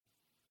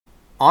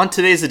On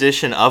today's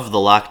edition of the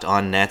Locked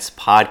On Nets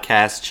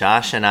podcast,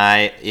 Josh and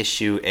I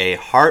issue a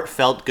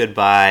heartfelt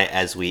goodbye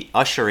as we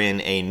usher in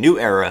a new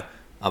era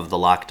of the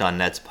Locked On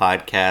Nets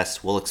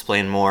podcast. We'll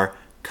explain more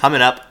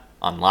coming up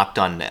on Locked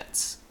On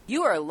Nets.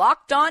 You are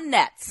Locked On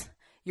Nets,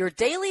 your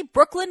daily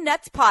Brooklyn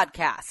Nets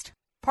podcast,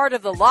 part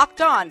of the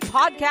Locked On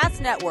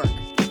Podcast Network,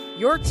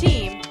 your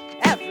team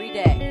every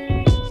day.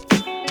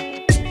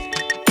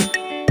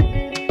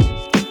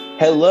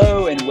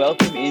 Hello and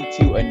welcome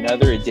into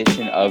another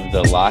edition of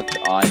the Locked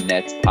On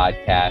Nets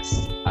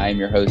podcast. I am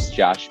your host,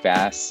 Josh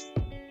Bass.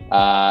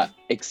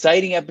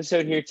 Exciting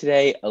episode here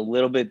today, a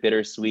little bit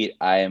bittersweet.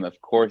 I am,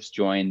 of course,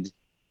 joined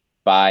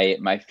by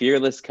my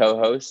fearless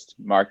co-host,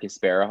 Marcus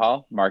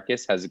Barahal.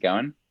 Marcus, how's it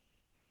going?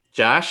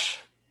 Josh,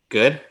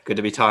 good. Good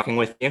to be talking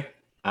with you.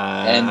 Go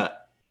ahead.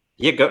 No,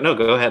 you go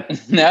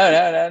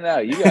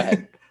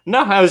ahead.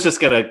 No, I was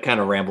just going to kind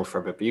of ramble for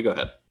a bit, but you go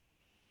ahead.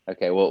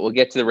 Okay, well, we'll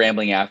get to the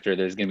rambling after.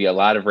 There's going to be a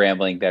lot of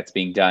rambling that's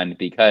being done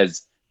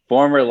because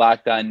former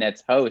Locked On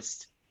Nets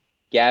host,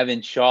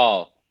 Gavin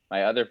Shaw,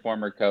 my other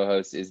former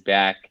co-host, is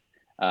back.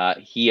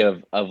 He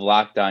of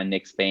Locked On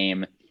Knicks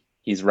fame.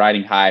 He's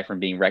riding high from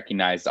being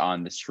recognized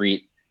on the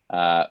street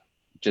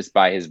just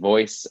by his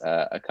voice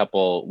a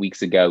couple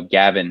weeks ago.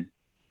 Gavin,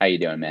 how you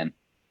doing, man?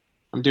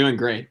 I'm doing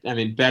great. I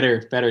mean,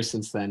 better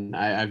since then.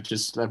 I've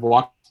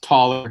walked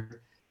taller.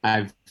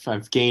 I've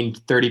gained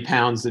 30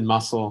 pounds in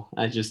muscle.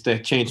 I just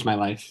changed my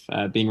life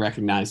being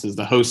recognized as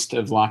the host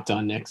of Locked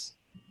On Knicks.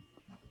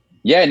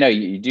 Yeah, no,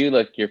 you do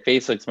look. Your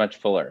face looks much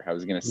fuller. I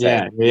was gonna say,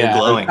 yeah, you're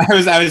glowing.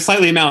 I was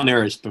slightly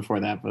malnourished before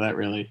that, but that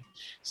really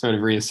sort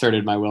of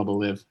reasserted my will to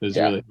live.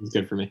 It was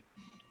good for me.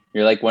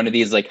 You're like one of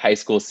these like high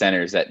school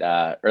centers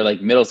that, or like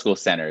middle school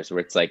centers where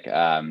it's like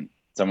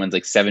someone's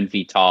like 7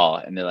 feet tall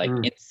and they're like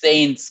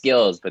insane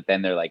skills, but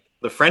then they're like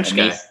the French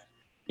guy.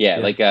 Yeah,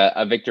 like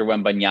a Victor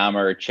Wembanyama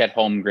or Chet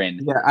Holmgren.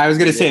 Yeah, I was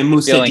gonna say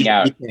Musa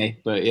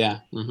Dike, but yeah.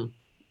 Mm-hmm.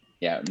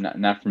 Yeah,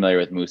 not familiar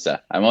with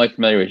Musa. I'm only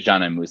familiar with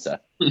Jana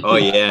Musa. Oh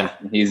yeah,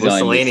 he's the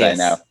only Musa I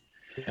know.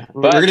 Yeah.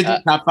 But we're gonna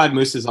do top 5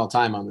 Musas all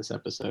time on this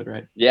episode,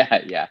 right?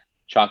 Yeah,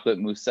 chocolate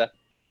Musa.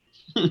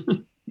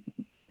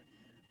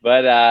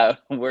 But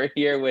we're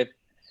here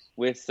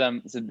with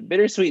some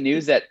bittersweet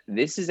news that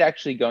this is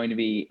actually going to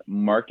be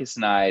Marcus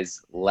and I's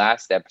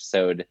last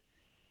episode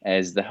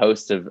as the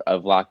host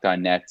of Locked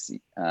On Nets.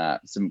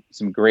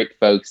 Some great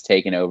folks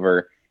taking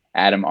over,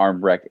 Adam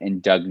Armbrecht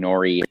and Doug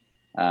Norrie,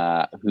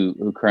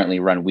 who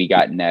currently run We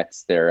Got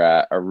Nets.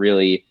 They're a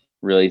really,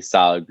 really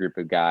solid group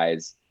of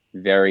guys,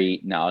 very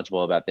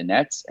knowledgeable about the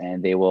Nets,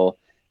 and they will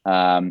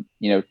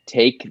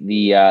take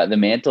the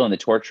mantle and the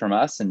torch from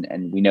us,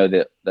 and we know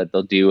that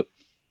they'll do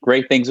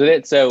great things with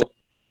it. So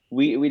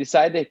we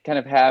decided to kind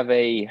of have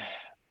a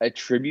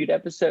tribute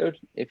episode,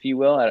 if you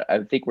will. I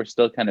think we're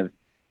still kind of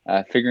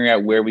figuring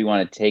out where we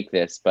want to take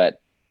this, but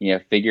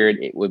figured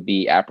it would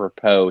be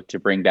apropos to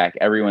bring back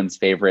everyone's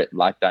favorite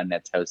Locked On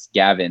Nets host,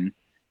 Gavin,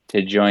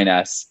 to join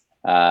us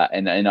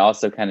and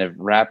also kind of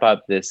wrap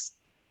up this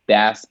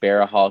Bass,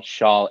 Barahal,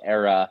 Shaw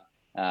era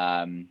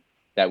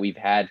that we've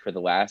had for the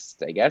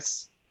last, I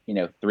guess,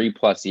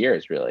 3+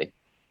 years, really.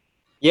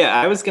 Yeah,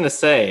 I was going to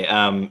say,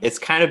 it's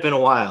kind of been a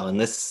while, and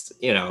this,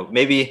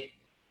 maybe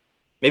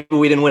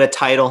we didn't win a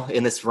title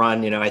in this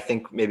run. I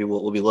think maybe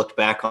we'll be looked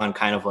back on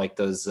kind of like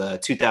those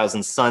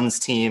 2000 Suns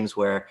teams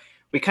where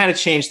we kind of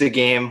changed the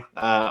game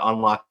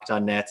on Locked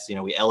On Nets.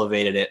 We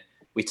elevated it.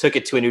 We took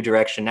it to a new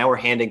direction. Now we're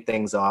handing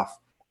things off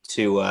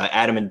to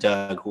Adam and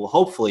Doug, who will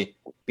hopefully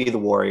be the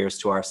Warriors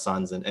to our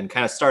Suns and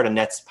kind of start a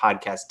Nets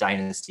podcast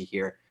dynasty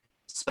here.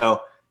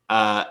 So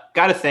got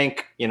to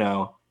thank,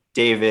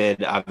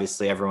 David,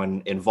 obviously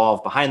everyone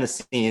involved behind the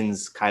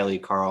scenes,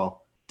 Kylie,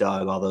 Carl,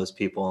 Doug, all those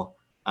people.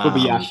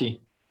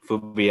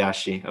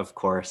 Fubayashi, of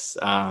course.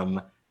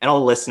 And all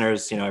the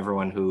listeners,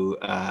 everyone who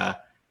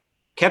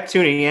kept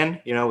tuning in.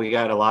 We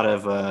got a lot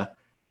of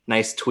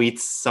nice tweets,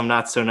 some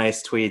not so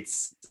nice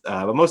tweets,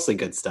 but mostly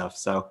good stuff.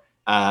 So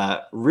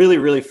really,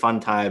 really fun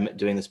time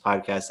doing this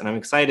podcast. And I'm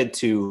excited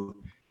to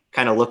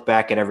kind of look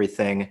back at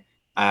everything.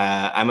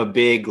 I'm a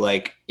big,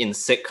 in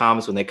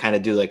sitcoms when they kind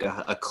of do like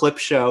a clip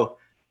show,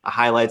 a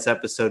highlights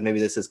episode. Maybe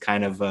this is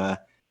kind of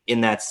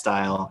in that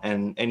style.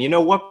 And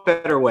what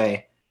better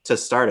way to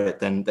start it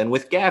than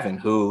with Gavin,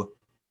 who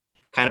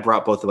kind of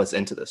brought both of us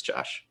into this,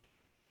 Josh.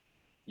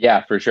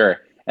 Yeah, for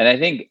sure. And I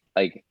think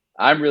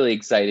I'm really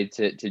excited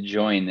to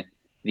join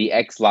the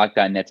ex Locked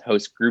On Nets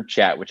host group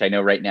chat, which I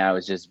know right now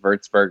is just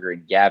Vertsberger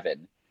and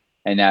Gavin.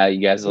 And now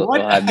you guys will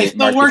have I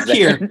still work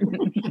here.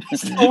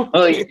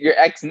 Well, you're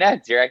ex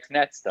Nets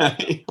stuff.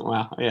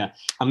 Wow, yeah.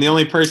 I'm the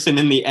only person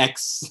in the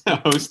ex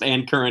host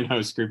and current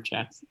host group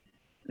chats.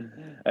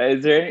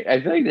 Is there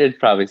I feel like there's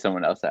probably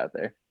someone else out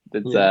there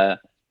that's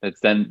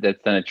done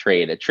a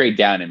trade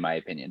down, in my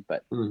opinion,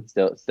 but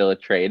still a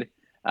trade.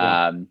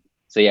 Yeah.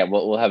 So yeah,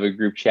 we'll have a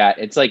group chat.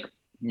 It's like,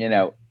 I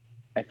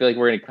feel like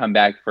we're going to come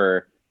back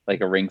for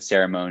like a ring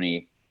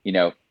ceremony.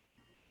 You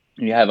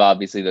have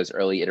obviously those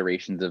early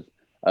iterations of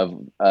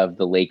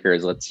the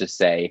Lakers, let's just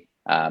say.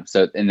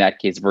 So in that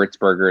case,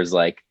 Vertsberger is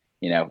like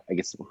I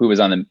guess who was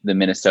on the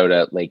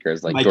Minnesota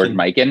Lakers, like Mikan. George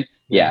Mikan.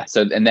 Yeah.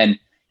 So, and then,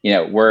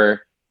 we're,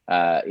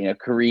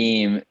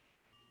 Kareem,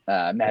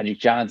 Magic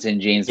Johnson,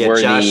 James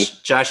Worthy.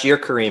 Josh, you're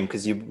Kareem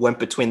because you went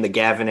between the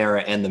Gavin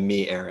era and the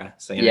me era.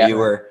 So you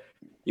were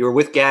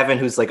with Gavin,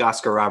 who's like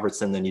Oscar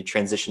Robertson, then you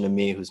transitioned to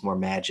me, who's more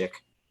Magic.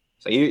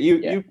 So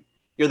you're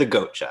the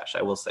GOAT, Josh.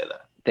 I will say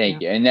that.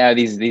 Thank you. And now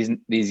these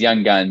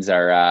young guns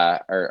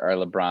are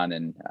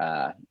LeBron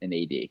and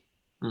AD.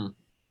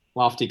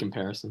 Lofty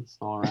comparisons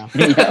all around.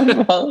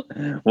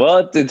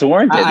 well, it's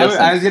warranted.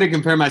 I was going to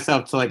compare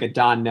myself to like a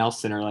Don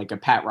Nelson or like a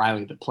Pat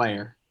Riley, the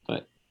player.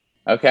 But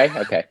okay.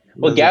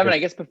 Well, Gavin, I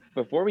guess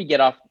before we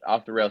get off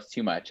the rails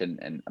too much,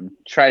 and I'm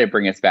trying to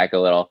bring us back a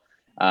little,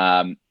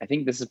 I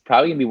think this is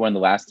probably going to be one of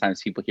the last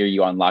times people hear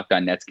you on Locked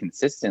On Nets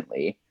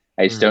consistently.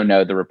 I just don't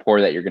know the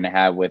rapport that you're going to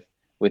have with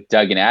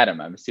Doug and Adam.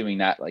 I'm assuming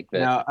not like the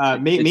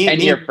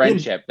 10-year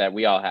friendship that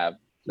we all have.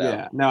 So.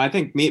 Yeah, no, I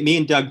think me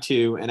and Doug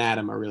too and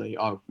Adam are really,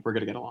 we're going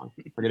to get along.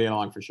 We're going to get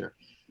along for sure.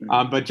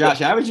 But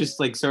Josh, I was just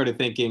like sort of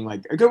thinking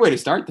like a good way to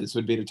start this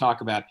would be to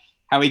talk about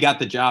how he got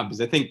the job,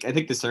 because I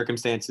think the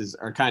circumstances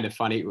are kind of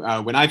funny.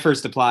 When I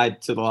first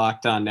applied to the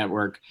Locked On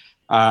Network,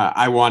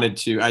 I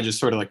just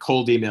sort of like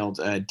cold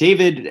emailed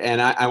David,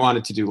 and I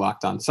wanted to do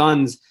Locked On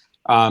Suns.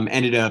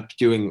 Ended up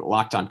doing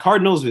Locked On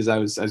Cardinals because I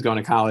was going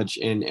to college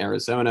in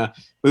Arizona.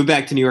 Moved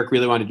back to New York,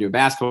 really wanted to do a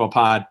basketball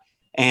pod.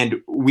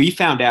 And we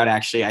found out,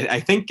 actually,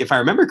 I think if I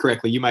remember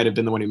correctly, you might have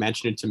been the one who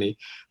mentioned it to me,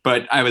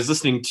 but I was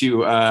listening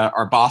to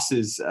our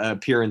boss's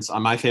appearance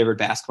on my favorite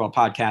basketball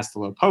podcast, The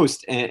Low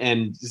Post,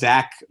 and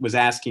Zach was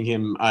asking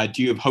him,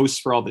 do you have hosts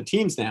for all the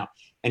teams now?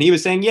 And he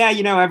was saying, yeah,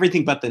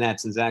 everything but the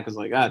Nets. And Zach was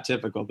like,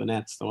 typical, the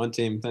Nets, the one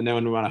team that no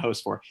one would want to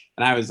host for.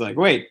 And I was like,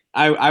 wait,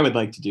 I would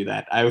like to do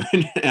that.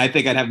 I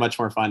think I'd have much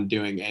more fun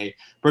doing a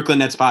Brooklyn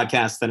Nets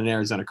podcast than an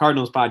Arizona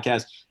Cardinals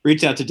podcast.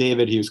 Reached out to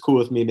David. He was cool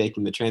with me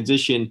making the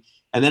transition.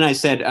 And then I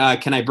said,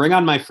 can I bring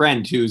on my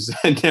friend who's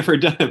never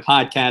done a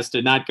podcast,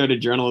 did not go to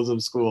journalism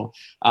school,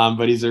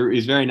 but he's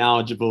very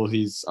knowledgeable,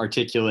 he's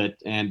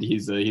articulate, and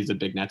he's a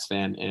big Nets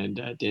fan.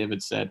 And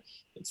David said,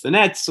 it's the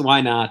Nets,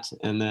 why not?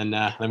 And then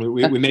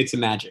we made some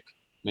magic.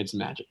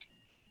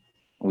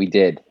 We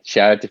did.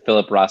 Shout out to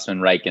Philip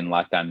Rossman Reich and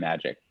Locked On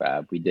Magic.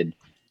 We did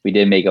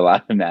make a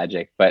lot of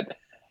magic, but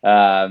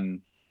Gavin,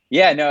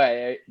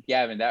 I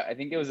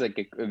think it was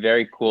like a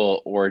very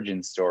cool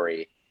origin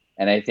story,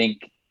 and I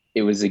think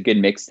it was a good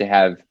mix to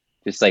have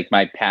just like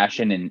my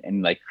passion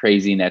and like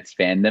crazy Nets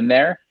fandom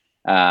there.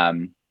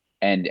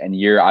 And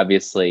you're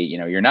obviously,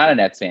 you're not a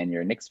Nets fan,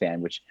 you're a Knicks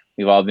fan, which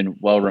we've all been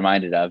well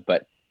reminded of,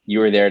 but you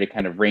were there to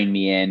kind of rein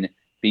me in,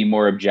 be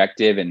more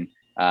objective. And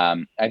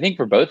I think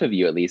for both of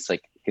you, at least,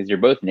 like, because you're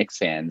both Knicks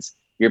fans,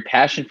 your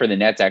passion for the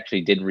Nets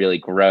actually did really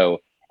grow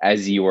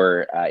as you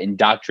were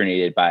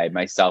indoctrinated by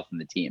myself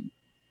and the team.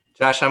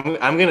 Josh,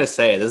 I'm gonna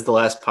say this is the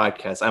last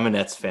podcast. I'm a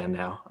Nets fan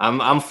now.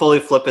 I'm fully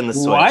flipping the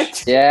switch.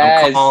 What?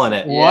 Yes. I'm calling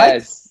it.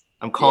 Yes.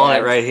 I'm calling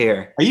it right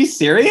here. Are you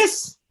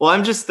serious? Well,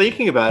 I'm just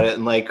thinking about it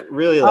and like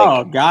really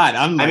oh God,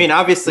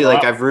 obviously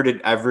like I've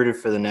rooted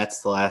for the Nets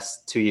the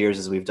last 2 years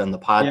as we've done the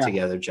pod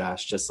together,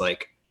 Josh. Just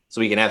like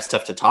so we can have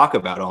stuff to talk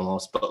about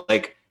almost. But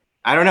like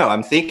I don't know.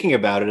 I'm thinking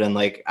about it and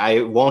like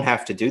I won't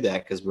have to do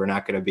that because we're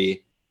not going to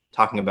be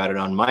talking about it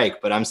on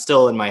mic. But I'm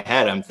still in my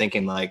head. I'm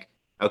thinking like.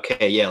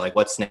 Okay, yeah, like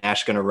what's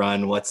Nash going to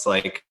run? What's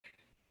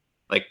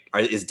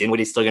is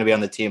Dinwiddie still going to be on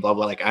the team? Blah,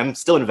 blah. Like I'm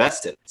still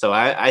invested. So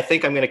I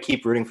think I'm going to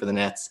keep rooting for the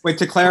Nets. Wait,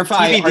 to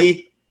clarify, go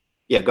ahead.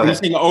 Are you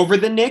saying over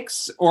the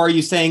Knicks or are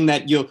you saying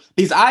that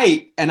because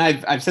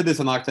I've said this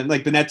on Locked On,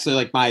 like the Nets are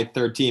like my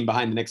third team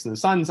behind the Knicks and the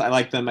Suns. I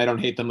like them. I don't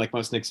hate them like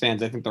most Knicks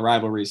fans. I think the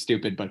rivalry is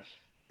stupid, but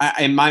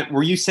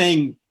were you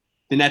saying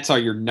the Nets are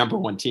your number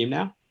one team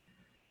now?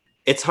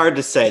 It's hard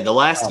to say. The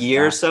last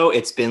year or so,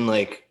 it's been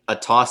like a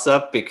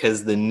toss-up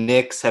because the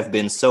Knicks have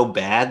been so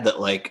bad that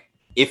like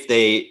if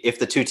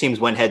the two teams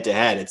went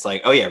head-to-head, it's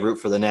like, oh yeah, root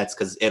for the Nets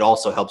because it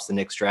also helps the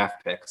Knicks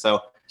draft pick.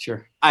 So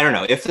sure. I don't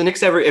know. If the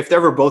Knicks if they're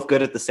ever both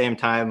good at the same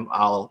time,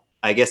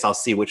 I guess I'll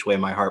see which way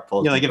my heart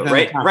pulls. Yeah,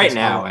 like right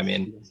now, I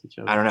mean,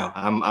 I don't know.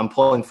 I'm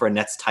pulling for a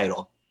Nets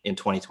title in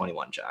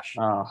 2021, Josh.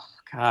 Oh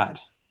God.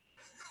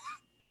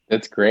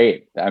 That's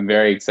great. I'm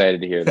very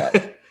excited to hear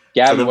that.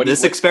 Gavin, so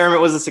this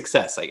experiment was a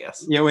success, I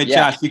guess. Yeah, wait,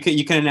 Josh,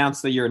 you can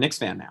announce that you're a Knicks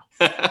fan now.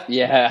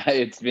 Yeah,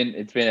 it's been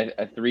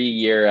a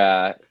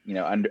 3-year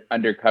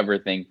undercover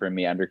thing for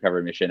me,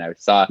 undercover mission. I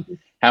saw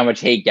how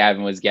much hate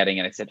Gavin was getting,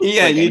 and I said,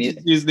 I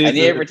need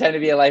to pretend to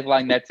be a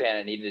lifelong Nets fan.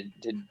 I needed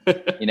to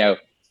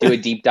do a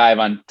deep dive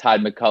on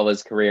Todd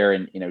McCullough's career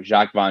and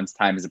Jacques Vaughn's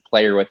time as a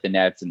player with the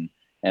Nets and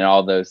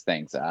all those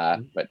things.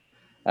 But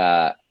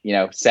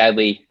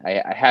sadly,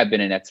 I have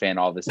been a Nets fan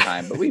all this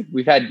time, but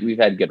we've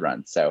had good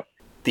runs. So.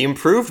 The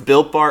improved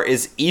Built Bar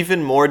is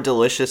even more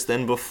delicious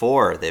than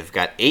before. They've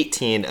got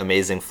 18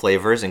 amazing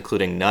flavors,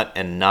 including nut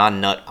and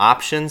non-nut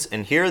options,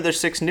 and here are their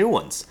 6 new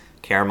ones.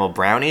 Caramel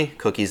brownie,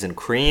 cookies and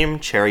cream,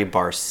 cherry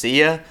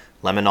barcia,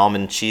 lemon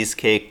almond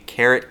cheesecake,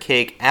 carrot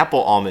cake,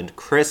 apple almond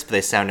crisp.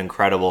 They sound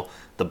incredible.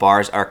 The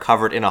bars are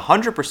covered in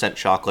 100%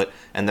 chocolate,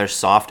 and they're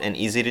soft and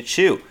easy to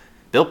chew.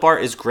 Built Bar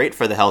is great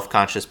for the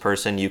health-conscious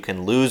person. You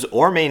can lose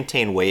or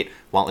maintain weight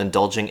while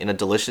indulging in a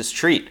delicious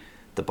treat.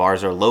 The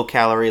bars are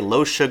low-calorie,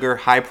 low-sugar,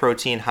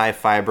 high-protein,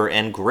 high-fiber,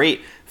 and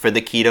great for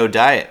the keto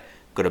diet.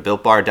 Go to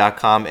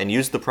BuiltBar.com and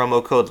use the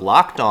promo code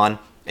LOCKEDON,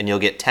 and you'll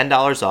get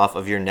 $10 off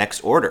of your next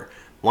order.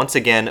 Once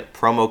again,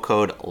 promo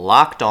code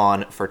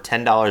LOCKEDON for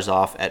 $10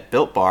 off at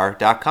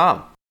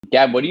BuiltBar.com.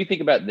 Gab, what do you think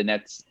about the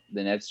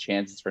Nets'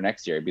 chances for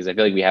next year? Because I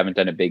feel like we haven't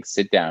done a big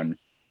sit-down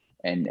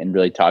and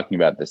really talking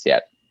about this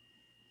yet.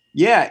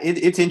 Yeah,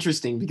 it's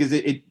interesting because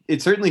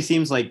it certainly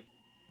seems like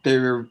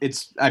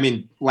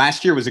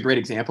last year was a great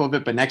example of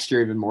it, but next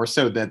year even more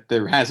so, that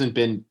there hasn't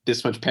been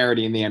this much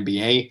parity in the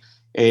NBA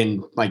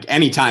in like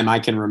any time I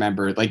can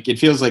remember. Like, it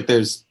feels like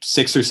there's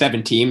 6 or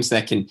 7 teams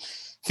that can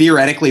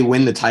theoretically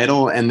win the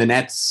title, and the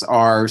Nets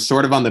are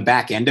sort of on the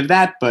back end of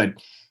that. But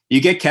you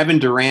get Kevin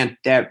Durant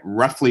at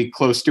roughly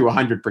close to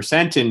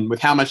 100%, and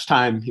with how much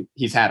time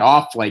he's had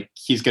off, like,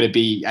 he's going to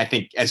be, I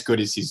think, as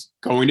good as he's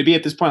going to be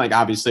at this point. Like,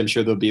 obviously, I'm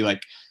sure there'll be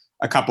like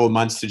a couple of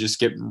months to just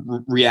get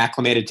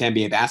reacclimated to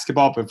NBA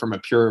basketball, but from a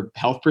pure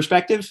health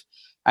perspective,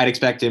 I'd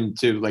expect him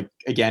to, like,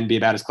 again, be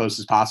about as close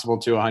as possible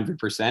to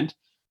 100%.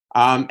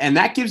 And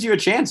that gives you a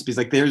chance because,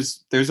 like,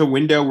 there's a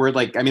window where,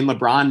 like, I mean,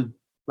 LeBron,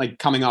 like,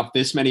 coming off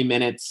this many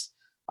minutes,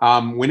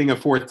 winning a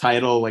 4th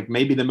title, like,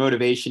 maybe the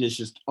motivation is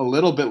just a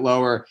little bit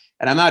lower.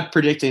 And I'm not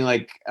predicting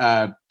like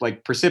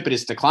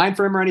precipitous decline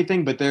for him or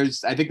anything, but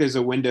I think there's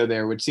a window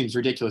there, which seems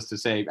ridiculous to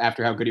say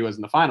after how good he was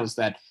in the finals,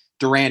 that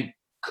Durant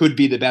could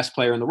be the best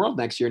player in the world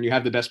next year, and you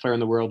have the best player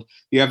in the world,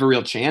 you have a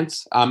real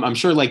chance. I'm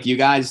sure, like you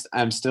guys,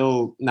 I'm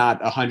still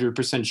not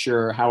 100%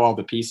 sure how all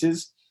the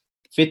pieces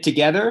fit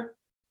together.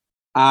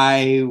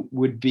 I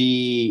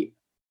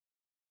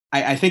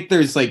think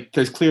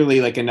there's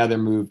clearly like another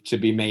move to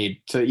be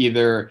made to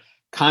either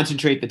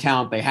concentrate the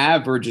talent they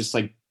have or just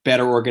like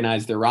better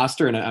organize their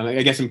roster. And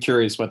I guess I'm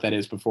curious what that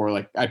is before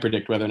like I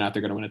predict whether or not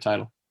they're going to win a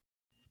title.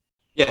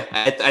 Yeah,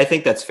 I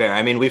think that's fair.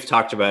 I mean, we've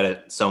talked about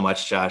it so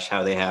much, Josh,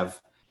 how they have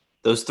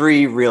those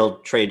 3 real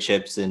trade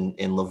chips in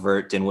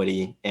LeVert,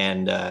 Dinwiddie,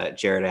 and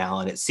Jarrett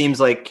Allen. It seems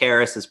like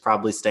Karras is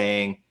probably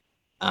staying.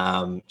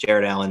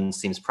 Jarrett Allen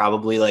seems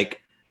probably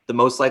like the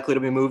most likely to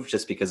be moved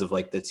just because of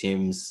like the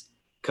team's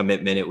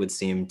commitment, it would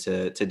seem,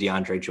 to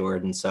DeAndre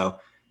Jordan. So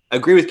I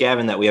agree with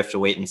Gavin that we have to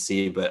wait and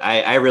see, but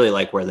I really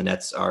like where the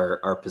Nets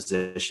are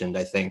positioned.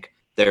 I think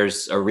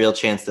there's a real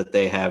chance that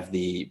they have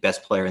the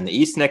best player in the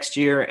East next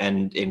year,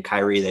 and in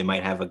Kyrie, they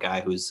might have a guy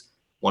who's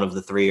one of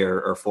the 3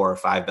 or 4 or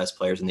 5 best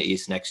players in the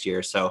East next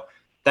year. So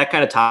that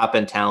kind of top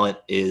end talent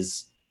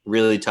is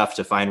really tough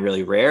to find,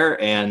 really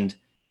rare. And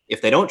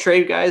if they don't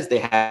trade guys, they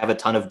have a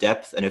ton of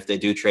depth. And if they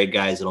do trade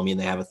guys, it'll mean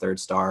they have a 3rd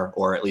star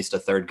or at least a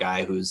 3rd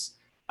guy who's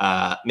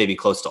maybe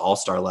close to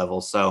all-star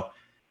level. So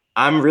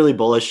I'm really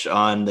bullish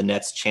on the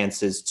Nets'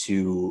 chances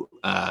to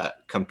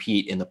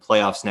compete in the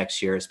playoffs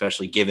next year,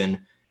 especially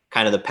given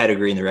kind of the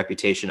pedigree and the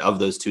reputation of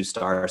those 2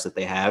 stars that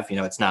they have. You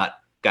know, it's not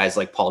guys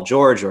like Paul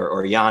George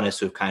or Giannis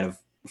who've kind of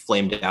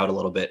flamed out a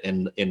little bit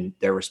in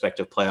their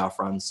respective playoff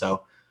runs.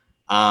 So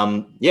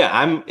yeah,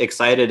 I'm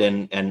excited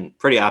and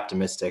pretty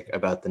optimistic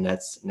about the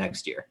Nets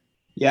next year.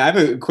 Yeah, I have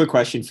a quick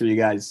question for you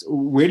guys.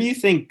 Where do you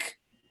think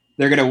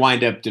they're going to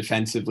wind up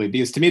defensively?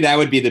 Because to me, that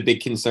would be the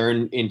big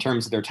concern in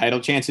terms of their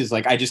title chances.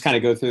 Like, I just kind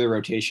of go through the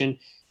rotation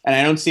and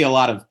I don't see a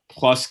lot of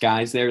plus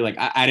guys there. Like,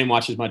 I didn't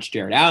watch as much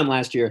Jarrett Allen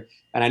last year.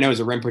 And I know as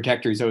a rim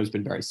protector, he's always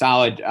been very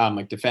solid,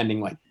 like defending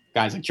like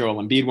guys like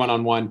Joel Embiid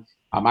one-on-one.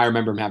 I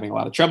remember him having a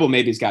lot of trouble.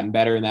 Maybe he's gotten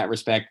better in that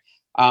respect.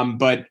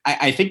 But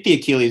I think the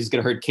Achilles is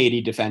going to hurt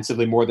KD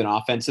defensively more than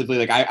offensively.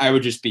 Like, I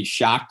would just be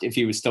shocked if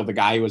he was still the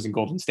guy who was in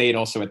Golden State,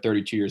 also at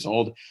 32 years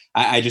old.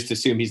 I just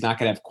assume he's not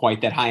going to have quite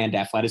that high-end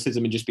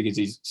athleticism. And just because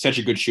he's such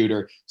a good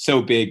shooter,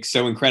 so big,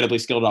 so incredibly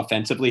skilled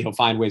offensively, he'll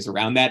find ways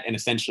around that and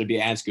essentially be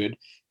as good.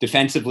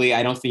 Defensively,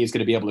 I don't think he's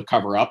going to be able to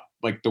cover up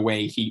like the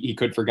way he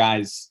could for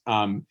guys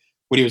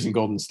when he was in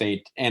Golden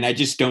State. And I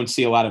just don't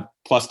see a lot of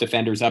plus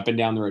defenders up and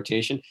down the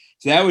rotation.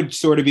 So that would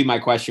sort of be my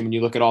question when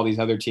you look at all these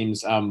other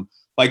teams,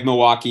 like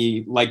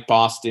Milwaukee, like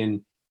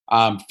Boston,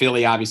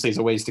 Philly obviously has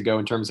a ways to go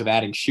in terms of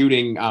adding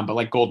shooting, but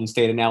like Golden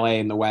State and LA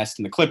in the West,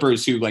 and the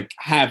Clippers, who like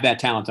have that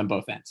talent on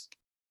both ends.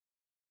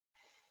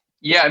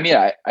 Yeah, I mean,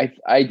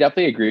 I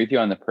definitely agree with you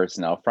on the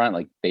personnel front.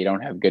 Like, they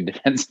don't have good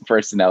defensive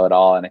personnel at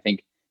all. And I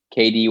think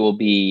KD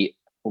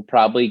will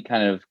probably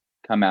kind of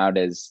come out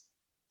as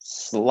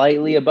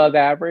slightly above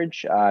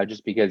average,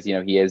 just because, you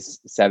know, he is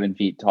 7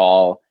 feet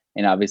tall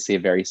and obviously a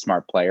very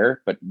smart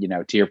player. But, you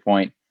know, to your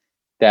point,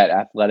 that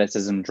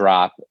athleticism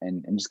drop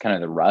and just kind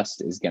of the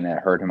rust is going to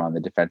hurt him on the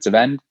defensive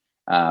end,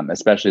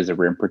 especially as a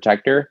rim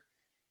protector.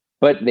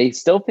 But they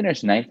still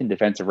finished 9th in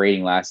defensive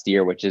rating last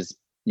year, which is,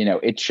 you know,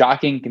 it's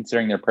shocking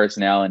considering their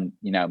personnel. And,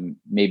 you know,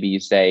 maybe you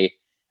say,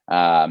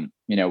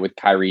 you know, with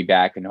Kyrie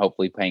back and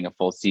hopefully playing a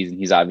full season,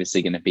 he's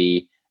obviously going to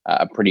be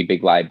a pretty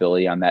big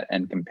liability on that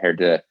end compared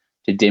to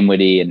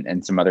Dinwiddie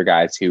and some other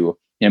guys who,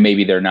 you know,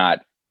 maybe they're not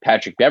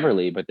Patrick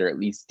Beverley, but they're at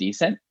least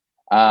decent.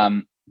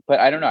 But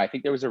I don't know. I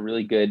think there was a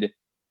really good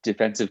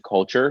defensive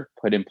culture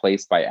put in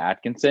place by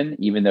Atkinson,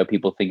 even though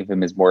people think of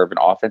him as more of an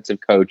offensive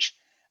coach.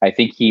 I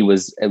think he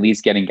was at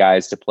least getting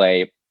guys to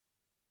play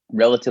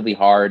relatively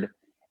hard.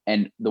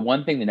 And the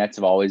one thing the Nets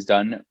have always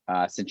done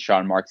since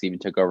Sean Marks even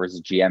took over as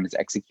a GM is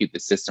execute the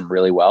system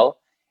really well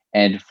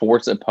and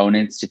force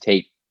opponents to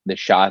take the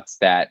shots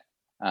that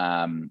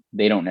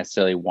they don't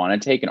necessarily want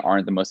to take and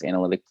aren't the most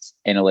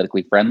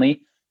analytically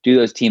friendly. Do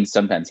those teams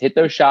sometimes hit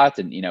those shots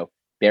and,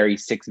 bury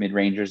 6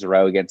 mid-rangers a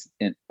row against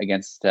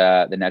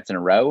the Nets in a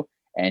row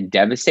and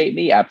devastate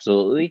me?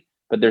 Absolutely.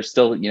 But they're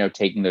still,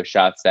 taking those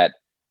shots that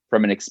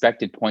from an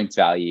expected points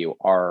value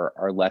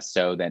are less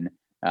so than,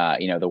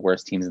 the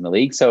worst teams in the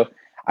league. So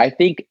I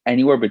think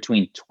anywhere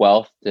between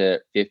 12th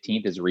to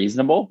 15th is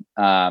reasonable.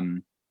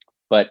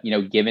 But,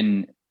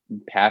 given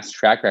past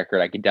track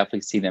record, I could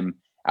definitely see them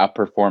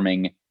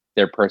outperforming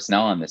their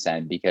personnel on this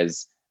end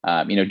because,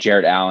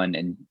 Jarrett Allen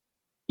and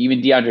even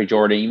DeAndre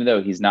Jordan, even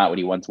though he's not what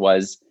he once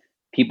was,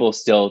 people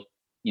still,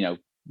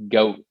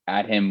 go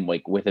at him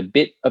like with a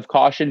bit of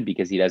caution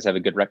because he does have a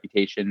good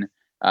reputation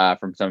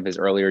from some of his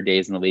earlier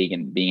days in the league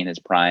and being in his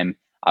prime.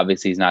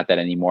 Obviously, he's not that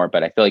anymore,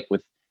 but I feel like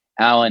with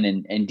Allen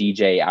and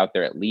DJ out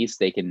there, at least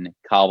they can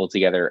cobble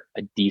together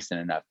a decent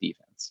enough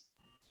defense.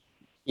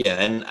 Yeah,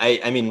 and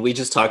I mean, we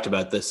just talked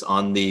about this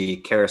on the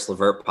Caris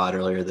LeVert pod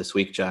earlier this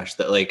week, Josh,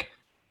 that like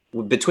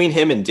between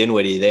him and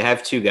Dinwiddie, they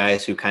have two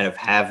guys who kind of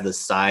have the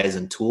size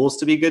and tools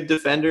to be good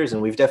defenders,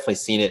 and we've definitely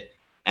seen it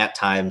at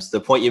times.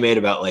 The point you made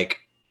about like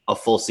a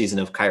full season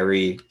of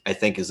Kyrie, I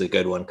think is a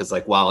good one because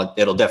like while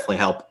it'll definitely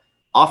help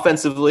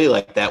offensively,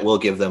 like that will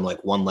give them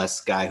like one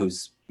less guy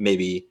who's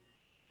maybe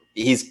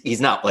he's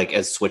not like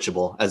as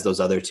switchable as those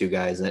other two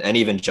guys and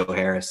even Joe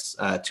Harris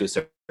to a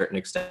certain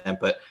extent,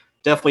 but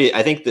definitely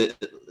I think that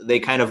they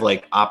kind of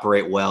like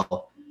operate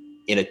well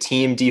in a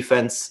team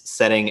defense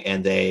setting,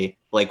 and they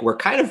like we're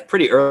kind of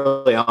pretty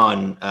early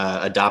on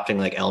adopting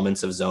like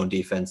elements of zone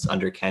defense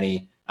under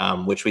Kenny,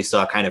 which we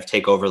saw kind of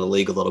take over the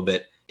league a little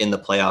bit in the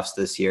playoffs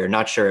this year.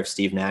 Not sure if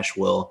Steve Nash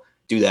will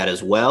do that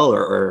as well,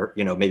 or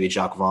maybe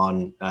Jacques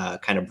Vaughn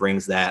kind of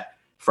brings that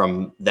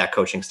from that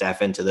coaching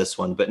staff into this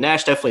one. But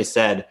Nash definitely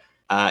said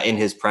in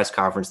his press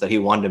conference that he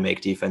wanted to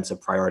make defense a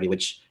priority,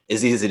 which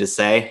is easy to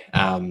say,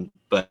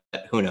 but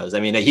who knows? I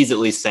mean, he's at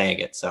least saying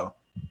it, so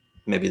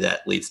maybe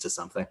that leads to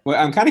something.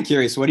 Well, I'm kind of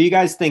curious. What do you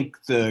guys think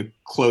the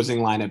closing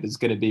lineup is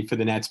going to be for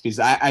the Nets? Because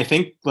I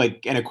think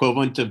like an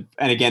equivalent of,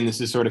 and again, this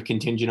is sort of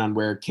contingent on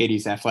where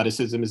KD's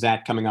athleticism is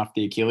at coming off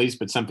the Achilles,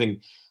 but something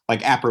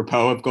like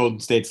apropos of Golden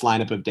State's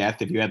lineup of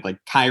death. If you had like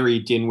Kyrie,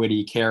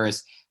 Dinwiddie,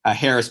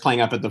 Harris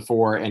playing up at the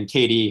 4 and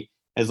KD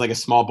as like a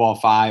small ball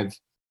 5,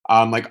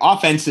 like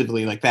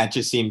offensively, like that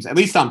just seems, at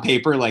least on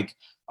paper, like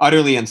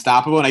utterly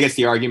unstoppable. And I guess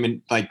the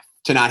argument like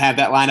to not have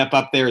that lineup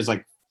up there is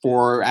like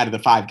 4 out of the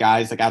 5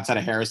 guys, like outside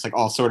of Harris, like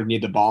all sort of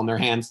need the ball in their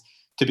hands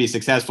to be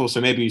successful.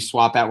 So maybe you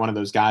swap out one of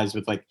those guys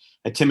with like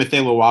a Timothy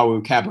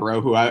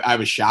Luwawu-Cabarrot, who I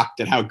was shocked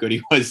at how good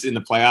he was in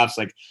the playoffs.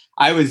 Like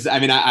I was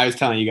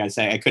telling you guys,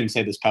 I couldn't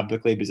say this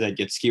publicly because I'd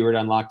get skewered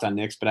on Locked On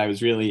Knicks, but I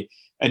was really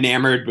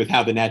enamored with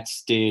how the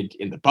Nets did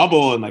in the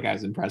bubble. And like, I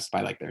was impressed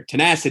by like their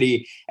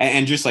tenacity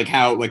and just like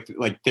how like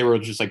they were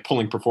just like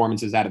pulling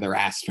performances out of their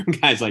ass from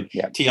guys like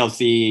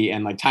TLC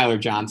and like Tyler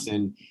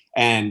Johnson.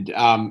 And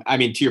I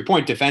mean, to your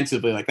point,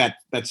 defensively, like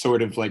that's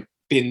sort of like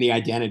been the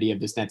identity of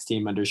this Nets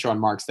team under Sean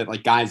Marks, that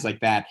like guys like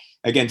that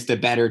against a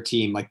better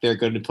team, like they're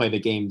going to play the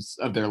games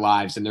of their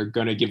lives and they're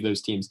going to give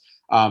those teams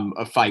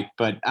a fight.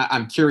 But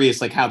I'm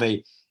curious like how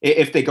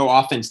if they go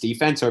offense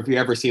defense, or if you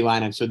ever see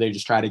lineups where they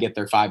just try to get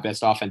their 5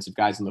 best offensive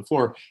guys on the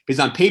floor, because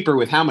on paper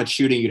with how much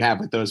shooting you'd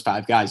have with those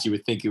 5 guys, you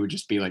would think it would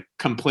just be like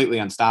completely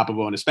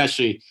unstoppable. And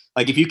especially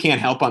like if you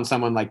can't help on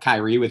someone like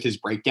Kyrie with his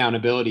breakdown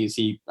abilities,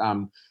 he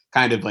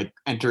kind of like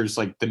enters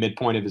like the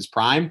midpoint of his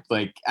prime.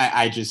 Like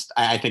I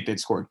think they'd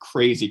scored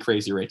crazy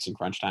rates in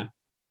crunch time.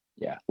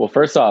 Yeah. Well,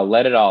 first of all,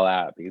 let it all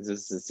out because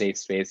this is a safe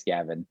space,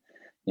 Gavin.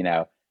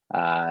 The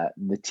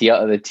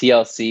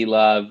TLC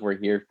love, we're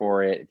here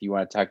for it. If you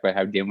want to talk about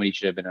how Dinwiddie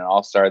should have been an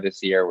all-star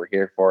this year, we're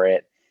here for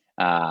it.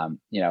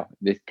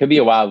 This could be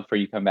a while before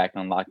you come back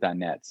on Locked On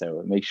Nets,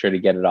 so make sure to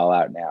get it all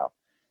out now.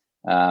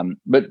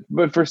 But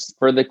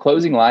for the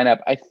closing lineup,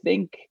 I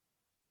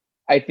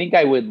think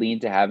I would lean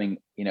to having,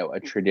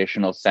 a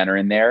traditional center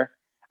in there.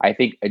 I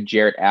think a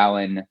Jarrett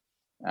Allen,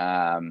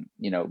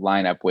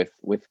 lineup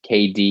with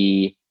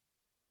KD.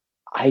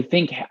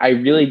 I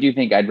really do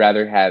think I'd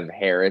rather have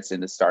Harris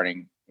in the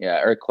starting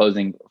or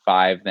closing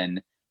 5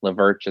 than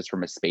LeVert, just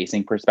from a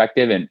spacing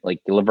perspective. And like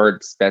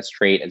LeVert's best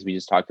trait, as we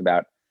just talked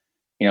about,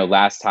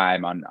 last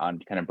time on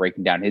kind of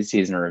breaking down his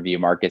season review,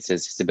 Marcus,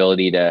 is his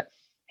ability to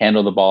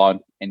handle the ball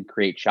and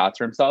create shots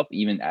for himself,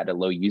 even at a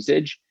low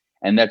usage.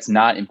 And that's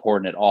not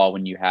important at all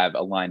when you have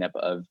a lineup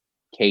of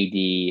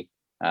KD,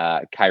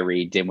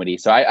 Kyrie, Dinwiddie.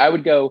 So I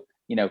would go,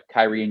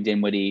 Kyrie and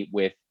Dinwiddie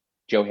with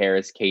Joe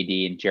Harris,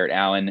 KD, and Jarrett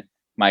Allen.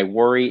 My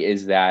worry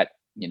is that,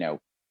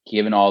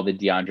 given all the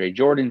DeAndre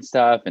Jordan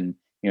stuff and,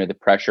 the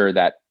pressure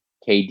that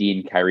KD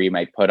and Kyrie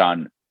might put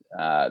on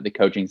the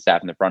coaching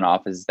staff in the front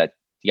office, that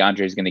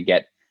DeAndre is going to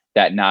get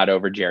that nod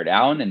over Jarrett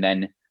Allen. And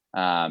then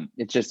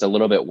it's just a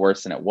little bit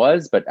worse than it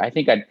was. But I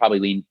think I'd probably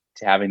lean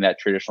to having that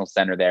traditional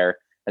center there,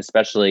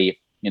 especially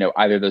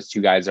either of those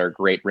two guys are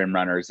great rim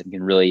runners and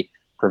can really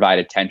provide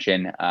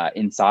attention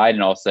inside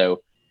and also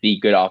be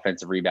good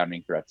offensive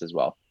rebounding threats as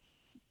well.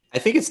 I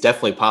think it's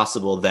definitely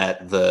possible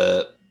that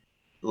the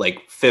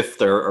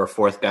fifth or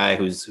fourth guy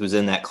who's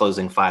in that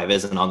closing five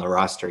isn't on the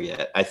roster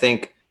yet. I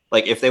think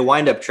if they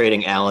wind up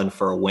trading Allen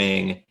for a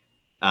wing,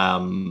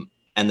 and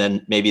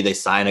then maybe they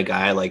sign a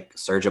guy like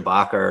Serge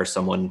Ibaka or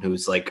someone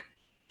who's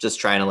just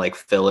trying to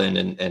fill in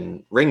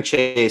and ring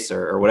chase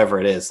or whatever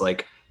it is,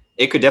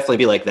 it could definitely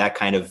be that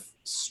kind of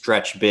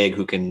stretch big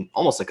who can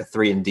almost like a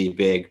 3-and-D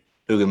big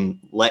who can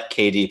let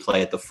KD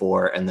play at the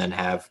 4 and then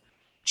have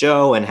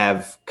Joe and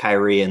have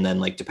Kyrie, and then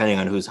depending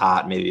on who's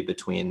hot, maybe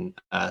between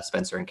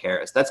Spencer and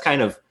Karras. That's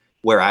kind of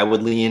where I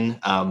would lean,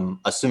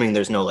 assuming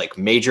there's no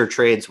major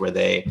trades where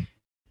they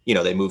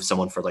move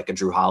someone for a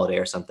Drew Holiday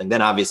or something.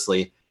 Then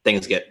obviously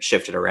things get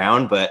shifted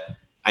around. But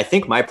I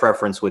think my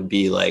preference would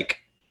be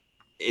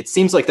it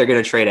seems like they're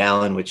going to trade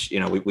Allen, which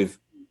we've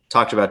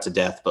talked about to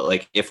death.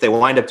 But if they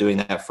wind up doing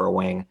that for a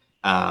wing,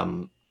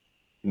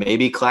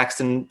 maybe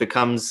Claxton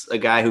becomes a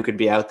guy who could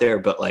be out there.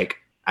 But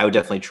I would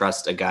definitely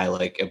trust a guy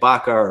like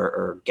Ibaka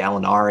or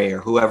Gallinari or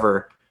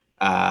whoever,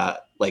 a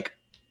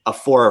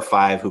 4 or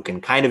 5 who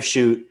can kind of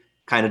shoot,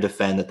 kind of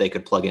defend, that they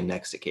could plug in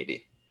next to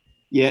KD.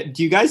 Yeah.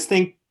 Do you guys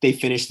think they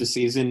finish the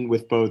season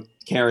with both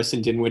Karras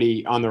and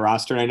Dinwiddie on the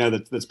roster? And I know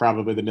that's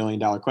probably the $1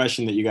 million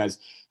question that you guys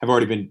have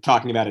already been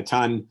talking about a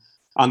ton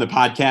on the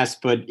podcast,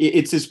 but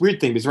it's this weird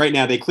thing because right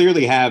now they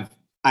clearly have,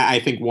 I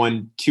think,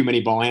 one too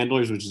many ball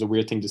handlers, which is a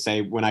weird thing to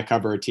say when I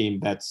cover a team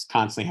that's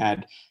constantly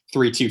had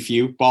 3 too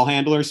few ball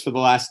handlers for the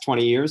last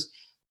 20 years.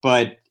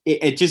 But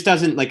it just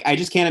doesn't I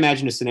just can't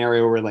imagine a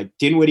scenario where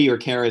Dinwiddie or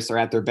Karras are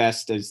at their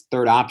best as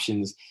third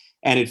options.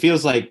 And it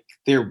feels like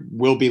there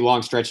will be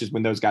long stretches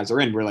when those guys are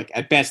in where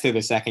at best they're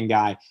the second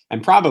guy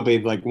and probably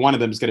one of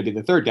them is going to be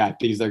the third guy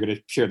because they're going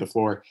to share the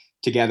floor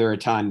together a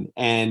ton.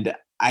 And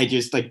I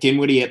just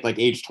Dinwiddie at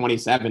age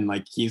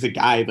 27, he's a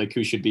guy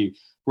who should be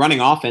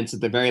running offense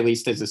at the very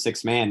least as a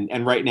 6th man.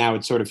 And right now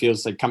it sort of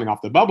feels coming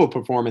off the bubble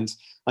performance,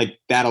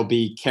 that'll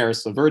be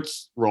Karras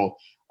LeVert's role.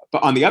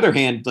 But on the other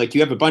hand,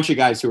 you have a bunch of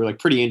guys who are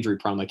pretty injury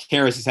prone.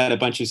 Karras has had a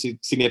bunch of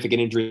significant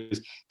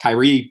injuries.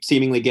 Kyrie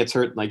seemingly gets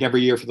hurt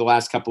every year for the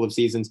last couple of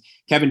seasons.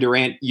 Kevin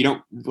Durant, you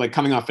don't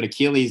coming off an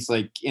Achilles,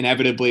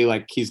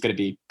 inevitably he's going to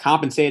be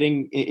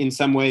compensating in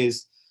some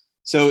ways.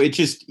 So it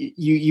just,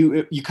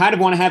 you kind of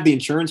want to have the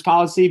insurance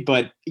policy,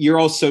 but you're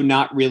also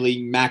not really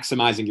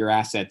maximizing your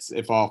assets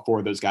if all 4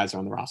 of those guys are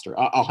on the roster.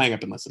 I'll hang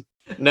up and listen.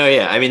 No,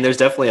 yeah. I mean, there's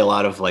definitely a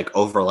lot of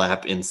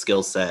overlap in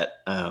skill set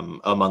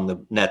among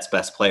the Nets'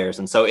 best players.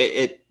 And so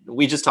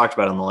we just talked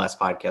about on the last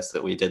podcast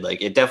that we did,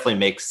 it definitely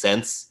makes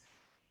sense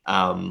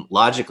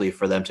logically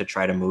for them to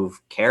try to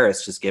move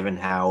Karras, just given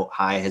how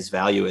high his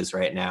value is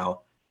right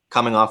now,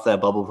 coming off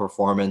that bubble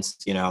performance,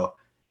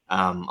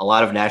 a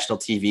lot of national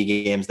TV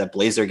games, that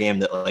Blazer game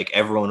that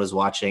everyone was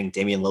watching,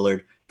 Damian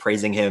Lillard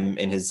praising him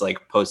in his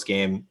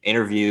post-game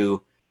interview.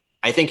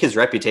 I think his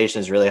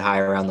reputation is really high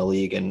around the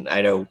league. And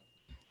I know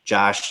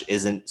Josh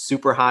isn't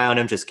super high on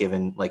him, just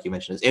given, like you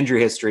mentioned, his injury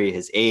history,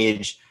 his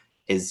age,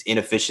 his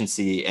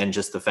inefficiency, and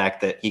just the fact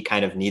that he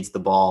kind of needs the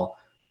ball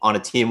on a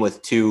team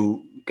with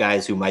 2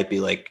 guys who might be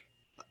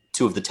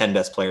 2 of the 10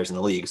 best players in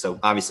the league. So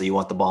obviously you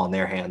want the ball in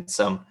their hands.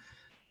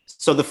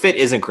 So the fit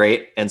isn't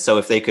great. And so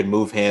if they could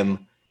move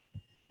him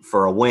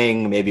for a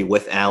wing, maybe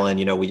with Allen,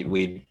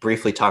 we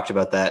briefly talked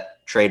about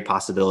that trade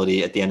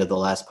possibility at the end of the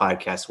last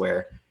podcast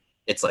where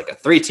it's a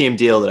 3-team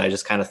deal that I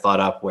just kind of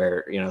thought up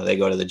where, they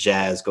go to the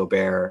Jazz,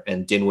 Gobert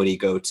and Dinwiddie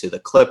go to the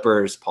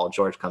Clippers, Paul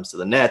George comes to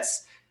the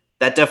Nets.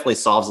 That definitely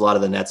solves a lot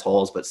of the Nets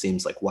holes, but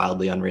seems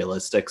wildly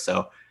unrealistic.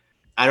 So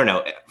I don't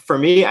know. For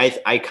me,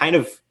 I kind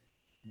of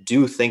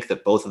do think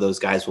that both of those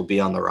guys will be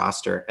on the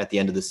roster at the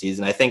end of the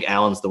season. I think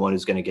Allen's the one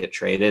who's going to get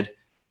traded.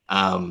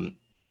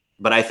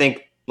 But I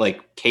think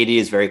KD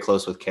is very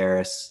close with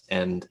Karras,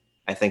 and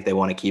I think they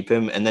want to keep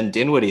him. And then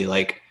Dinwiddie,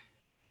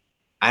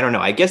 I don't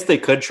know. I guess they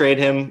could trade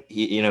him.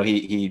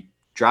 He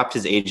dropped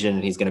his agent,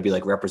 and he's going to be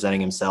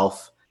representing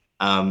himself.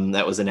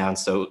 That was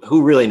announced. So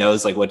who really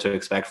knows what to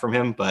expect from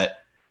him? But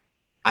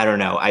I don't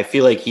know. I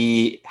feel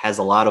he has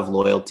a lot of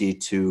loyalty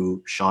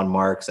to Sean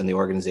Marks and the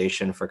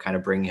organization for kind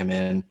of bringing him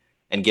in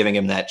and giving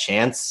him that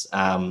chance.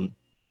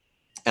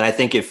 And I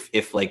think if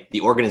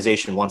the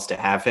organization wants to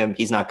have him,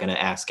 he's not going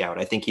to ask out.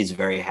 I think he's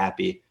very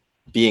happy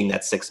being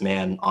that 6th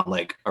man on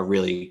a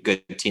really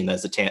good team that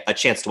has a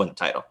chance to win the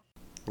title.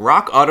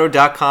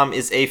 RockAuto.com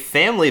is a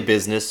family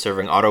business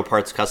serving auto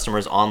parts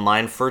customers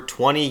online for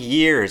 20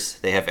 years.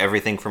 They have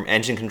everything from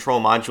engine control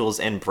modules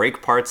and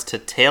brake parts to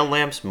tail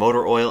lamps,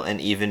 motor oil,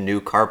 and even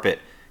new carpet.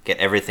 Get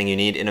everything you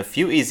need in a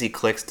few easy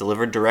clicks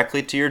delivered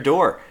directly to your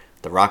door.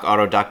 The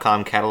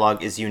RockAuto.com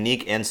catalog is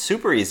unique and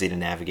super easy to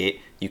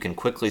navigate. You can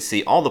quickly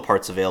see all the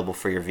parts available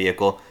for your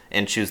vehicle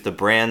and choose the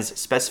brands,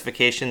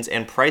 specifications,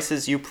 and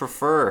prices you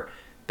prefer.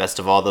 Best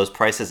of all, those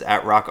prices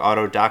at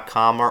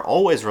RockAuto.com are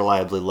always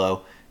reliably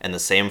low, and the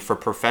same for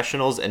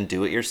professionals and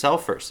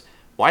do-it-yourselfers.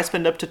 Why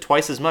spend up to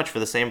twice as much for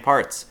the same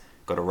parts?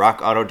 Go to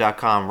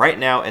RockAuto.com right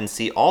now and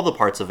see all the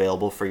parts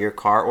available for your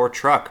car or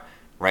truck.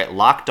 Write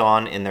Locked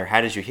On in their How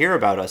Did You Hear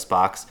About Us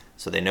box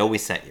so they know we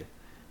sent you.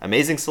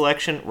 Amazing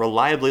selection,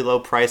 reliably low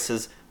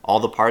prices, all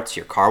the parts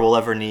your car will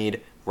ever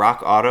need.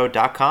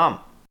 RockAuto.com.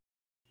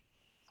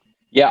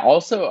 Yeah.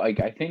 Also,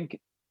 like, I think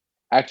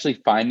actually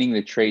finding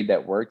the trade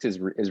that works is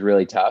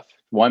really tough.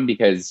 One,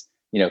 because,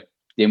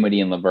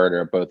 Dinwiddie and LeVert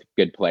are both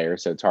good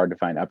players, so it's hard to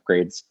find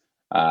upgrades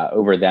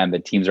over them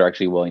that teams are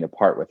actually willing to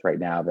part with right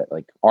now that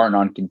like aren't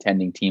on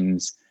contending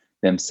teams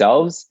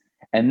themselves.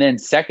 And then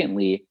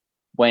secondly,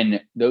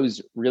 when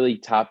those really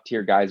top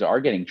tier guys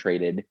are getting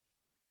traded,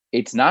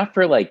 it's not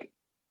for like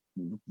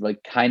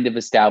kind of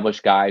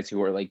established guys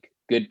who are like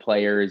good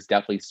players,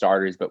 definitely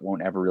starters, but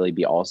won't ever really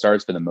be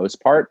all-stars for the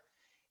most part.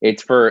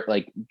 It's for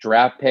like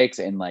draft picks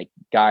and like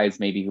guys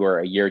maybe who are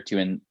a year or two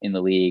in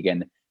the league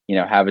and,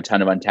 have a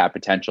ton of untapped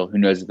potential. Who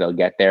knows if they'll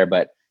get there,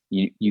 but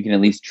you can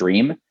at least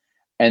dream.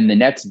 And the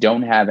Nets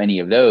don't have any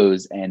of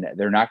those, and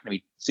they're not going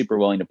to be super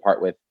willing to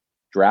part with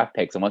draft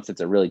picks unless it's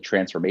a really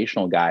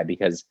transformational guy,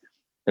 because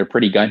they're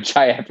pretty gun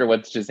shy after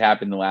what's just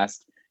happened the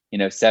last,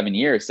 7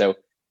 years. So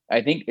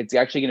I think it's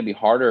actually going to be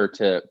harder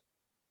to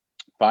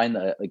find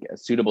a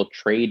suitable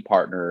trade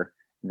partner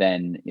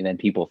than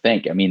people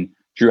think. I mean,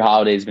 Drew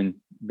Holiday's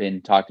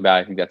been talked about.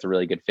 I think that's a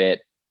really good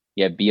fit.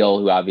 You have Beal,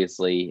 who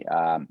obviously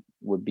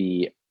would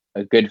be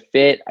a good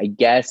fit, I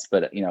guess,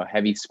 but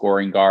heavy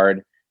scoring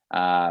guard.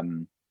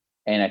 And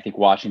I think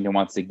Washington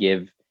wants to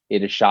give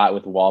it a shot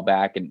with Wall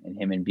back and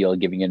him and Beal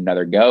giving it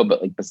another go.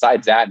 But like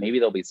besides that, maybe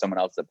there'll be someone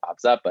else that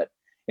pops up. But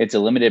it's a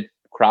limited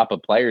crop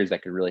of players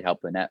that could really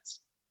help the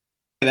Nets.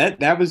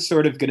 That was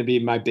sort of going to be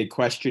my big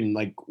question.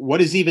 Like, what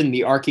is even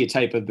the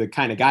archetype of the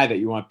kind of guy that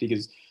you want?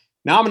 Because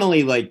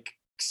nominally, like,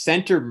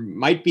 center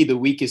might be the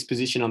weakest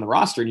position on the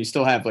roster, and you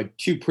still have like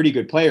two pretty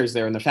good players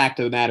there. And the fact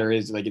of the matter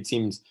is, like, it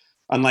seems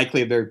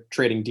unlikely they're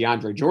trading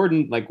DeAndre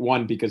Jordan. Like,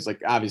 one, because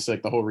like obviously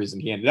like the whole reason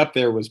he ended up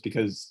there was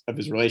because of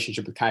his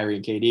relationship with Kyrie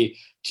and KD.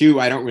 Two,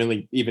 I don't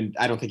think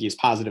he has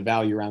positive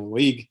value around the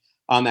league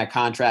on that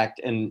contract.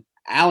 And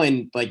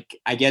Allen, like,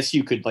 I guess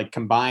you could like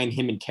combine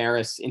him and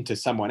Karras into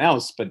someone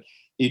else, but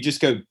you just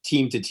go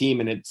team to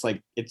team, and it's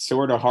like it's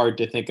sort of hard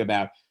to think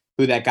about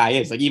who that guy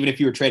is. Like, even if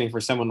you were trading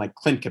for someone like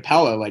Clint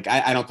Capella, like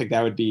I don't think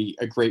that would be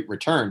a great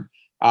return.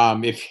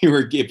 If you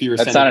were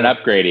that's not an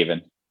upgrade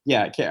even.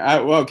 Yeah.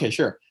 Okay,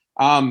 sure.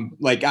 I'm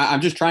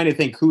just trying to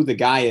think who the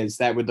guy is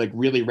that would like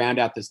really round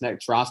out this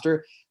next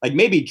roster. Like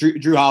maybe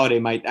Drew Holiday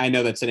might. I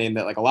know that's a name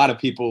that like a lot of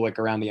people like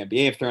around the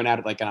NBA have thrown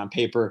out. Like on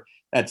paper,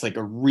 that's like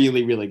a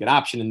really, really good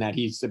option in that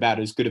he's about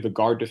as good of a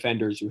guard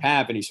defender as you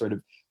have, and he sort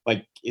of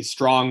like is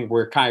strong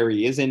where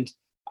Kyrie isn't.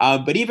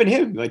 But even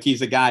him, like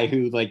he's a guy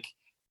who like,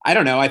 I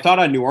don't know. I thought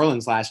on New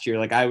Orleans last year,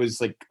 like I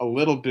was like a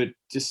little bit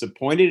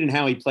disappointed in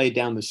how he played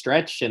down the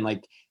stretch. And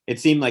like, it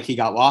seemed like he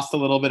got lost a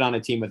little bit on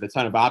a team with a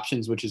ton of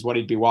options, which is what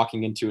he'd be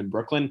walking into in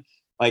Brooklyn.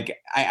 Like,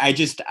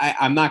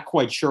 I'm not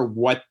quite sure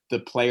what the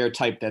player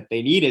type that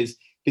they need is,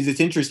 because it's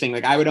interesting.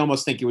 Like, I would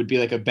almost think it would be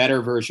like a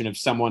better version of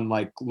someone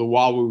like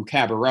Luwawu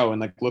Cabarrot, and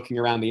like looking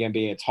around the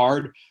NBA, it's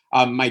hard.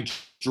 My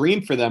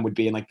dream for them would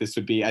be, and like this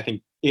would be, I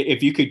think,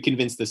 if you could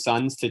convince the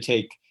Suns to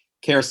take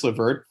Karis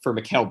LeVert for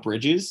Mikal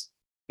Bridges,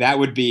 that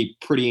would be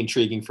pretty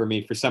intriguing for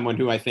me, for someone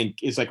who I think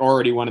is like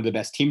already one of the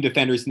best team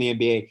defenders in the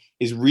NBA,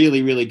 is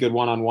really, really good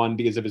one-on-one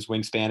because of his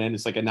wingspan, and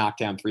it's like a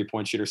knockdown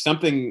 3-point shooter.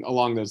 Something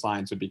along those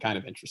lines would be kind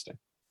of interesting.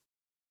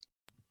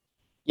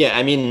 Yeah,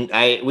 I mean,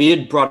 we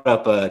had brought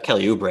up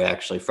Kelly Oubre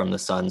actually from the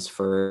Suns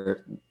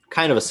for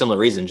kind of a similar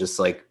reason, just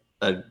like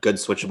a good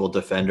switchable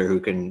defender who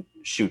can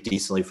shoot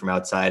decently from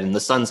outside. And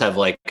the Suns have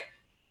like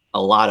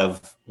a lot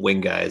of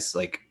wing guys,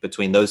 like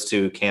between those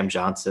two, Cam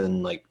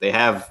Johnson, like they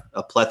have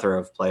a plethora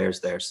of players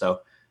there. So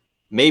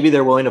maybe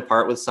they're willing to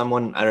part with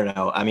someone. I don't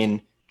know. I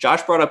mean,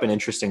 Josh brought up an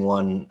interesting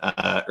one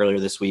earlier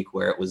this week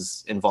where it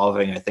was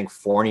involving, I think,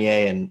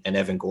 Fournier and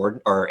Evan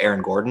Gordon or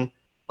Aaron Gordon,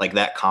 like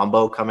that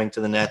combo coming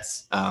to the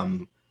Nets.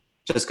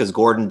 Just because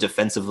Gordon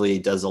defensively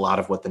does a lot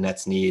of what the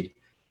Nets need,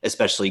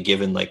 especially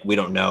given like we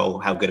don't know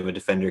how good of a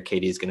defender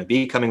KD is going to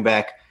be coming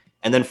back.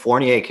 And then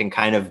Fournier can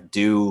kind of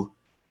do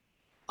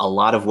a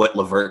lot of what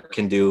LeVert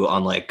can do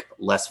on like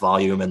less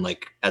volume and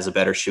like as a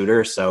better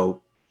shooter.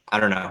 So I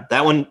don't know.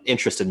 That one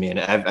interested me, and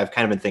I've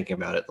kind of been thinking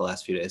about it the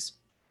last few days.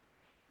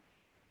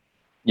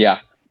 Yeah,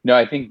 no,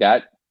 I think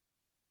that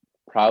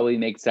probably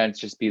makes sense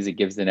just because it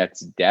gives the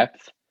Nets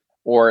depth,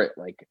 or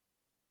like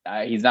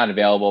he's not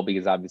available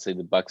because obviously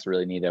the Bucks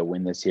really need a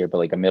win this year, but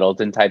like a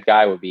Middleton type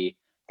guy would be,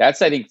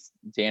 that's, I think,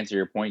 to answer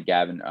your point,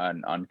 Gavin,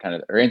 on kind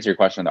of, or answer your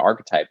question on the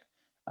archetype,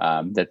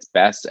 that's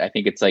best. I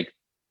think it's like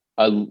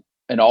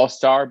an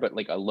all-star, but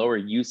like a lower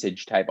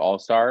usage type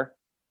all-star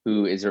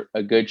who is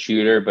a good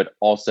shooter, but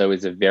also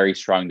is a very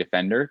strong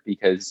defender,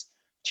 because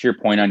to your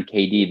point on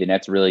KD, the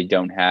Nets really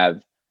don't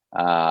have,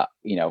 a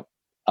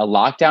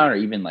lockdown or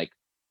even like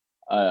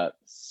a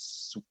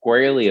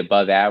squarely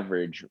above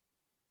average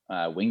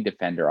wing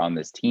defender on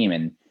this team.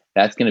 And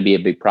that's going to be a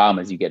big problem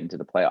as you get into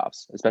the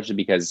playoffs, especially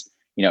because,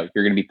 you're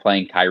going to be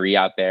playing Kyrie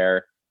out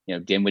there,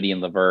 Dinwiddie and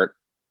LeVert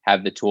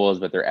have the tools,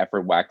 but their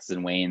effort waxes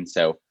and wanes.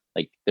 So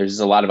like there's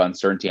a lot of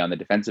uncertainty on the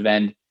defensive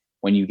end.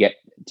 when you get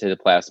to the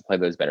playoffs to play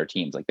those better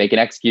teams. Like they can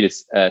execute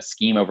a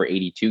scheme over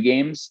 82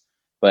 games,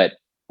 but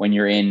when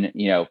you're in,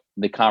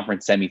 the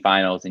conference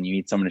semifinals and you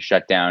need someone to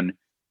shut down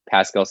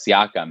Pascal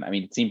Siakam, I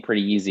mean, it seemed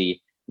pretty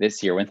easy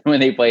this year when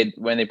they played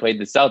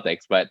the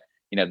Celtics, but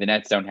the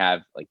Nets don't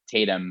have like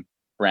Tatum,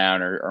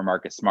 Brown, or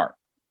Marcus Smart.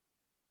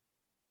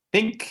 I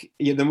think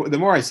the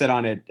more I said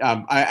on it,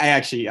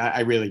 I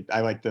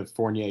like the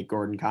Fournier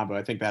Gordon combo.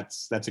 I think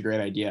that's a great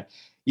idea.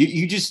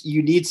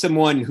 You need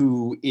someone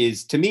who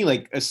is, to me,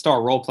 like a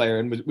star role player,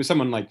 and with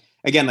someone like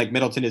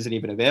Middleton isn't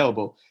even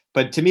available.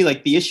 But to me,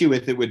 like the issue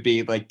with it would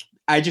be like,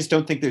 I just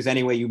don't think there's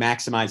any way you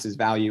maximize his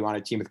value on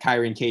a team with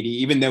Kyrie and KD.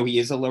 Even though he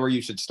is a lower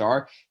usage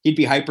star, he'd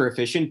be hyper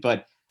efficient.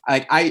 But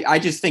I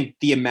just think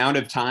the amount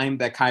of time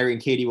that Kyrie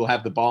and KD will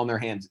have the ball in their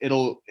hands,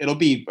 it'll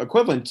be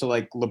equivalent to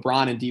like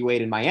LeBron and D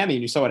Wade in Miami.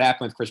 And you saw what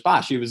happened with Chris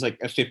Bosh. He was like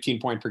a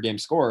 15 point per game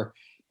scorer.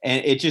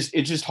 And it's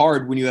just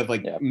hard when you have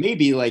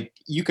maybe like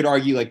you could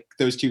argue like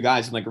those two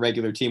guys in like a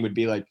regular team would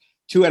be like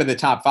 2 out of the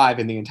top 5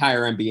 in the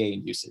entire NBA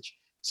in usage.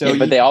 So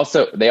but they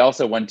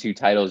also won 2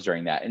 titles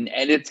during that. And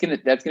that's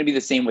gonna be the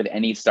same with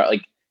any star.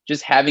 Like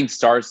just having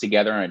stars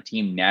together on a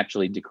team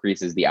naturally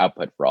decreases the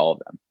output for all of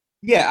them.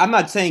 Yeah, I'm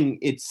not saying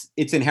it's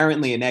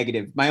inherently a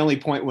negative. My only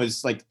point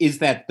was like, is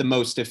that the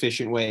most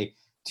efficient way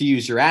to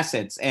use your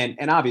assets? And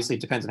obviously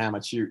it depends on how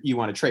much you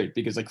want to trade,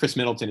 because like Chris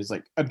Middleton is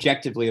like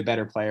objectively a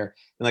better player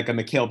than like a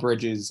Mikal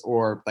Bridges,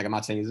 or like, I'm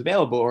not saying he's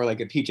available, or like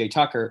a PJ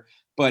Tucker,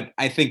 but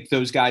I think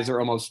those guys are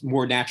almost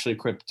more naturally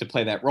equipped to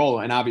play that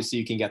role. And obviously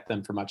you can get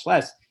them for much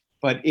less,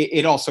 but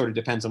it all sort of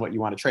depends on what you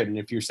want to trade. And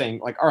if you're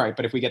saying like, all right,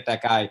 but if we get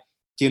that guy,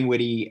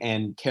 Dinwiddie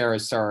and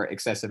Karras are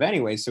excessive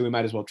anyway, so we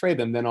might as well trade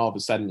them, then all of a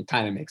sudden it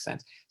kind of makes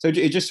sense. So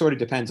it just sort of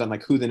depends on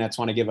like who the Nets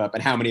want to give up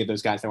and how many of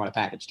those guys they want to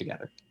package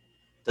together.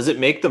 Does it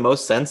make the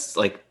most sense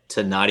like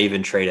to not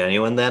even trade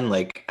anyone then?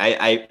 Like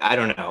I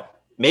don't know.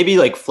 Maybe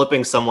like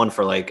flipping someone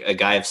for like a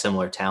guy of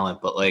similar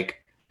talent, but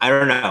like I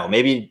don't know,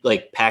 maybe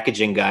like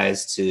packaging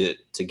guys to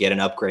get an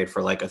upgrade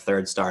for like a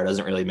third star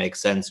doesn't really make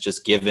sense,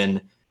 just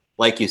given,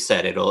 like you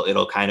said,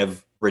 it'll kind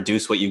of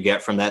reduce what you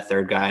get from that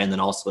third guy, and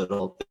then also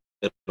it'll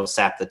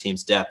sap the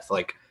team's depth.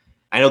 Like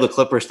I know the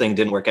Clippers thing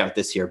didn't work out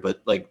this year,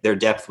 but like their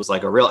depth was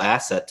like a real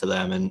asset to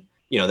them. And,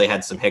 they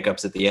had some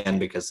hiccups at the end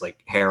because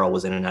like Harrell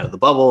was in and out of the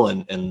bubble,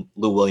 and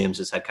Lou Williams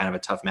just had kind of a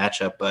tough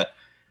matchup. But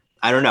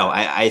I don't know.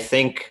 I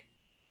think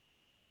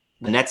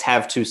the Nets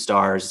have 2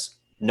 stars.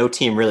 No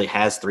team really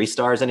has 3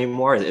 stars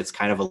anymore. It's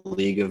kind of a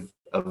league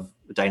of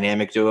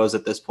dynamic duos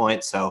at this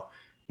point. So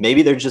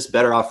maybe they're just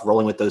better off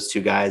rolling with those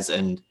 2 guys,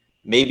 and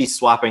maybe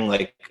swapping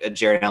like a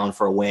Jared Allen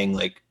for a wing,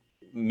 like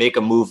make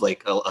a move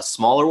like a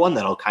smaller one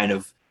that'll kind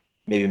of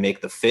maybe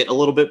make the fit a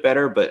little bit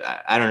better. But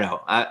I don't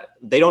know.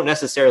 They don't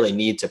necessarily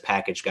need to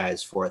package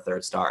guys for a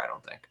third star, I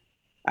don't think.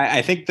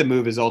 I think the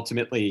move is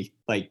ultimately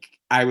like,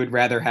 I would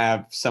rather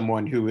have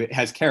someone who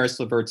has Karis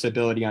LeVert's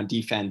ability on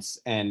defense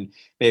and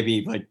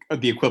maybe like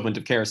the equivalent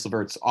of Karis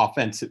LeVert's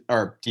offensive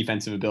or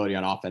defensive ability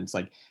on offense.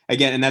 Like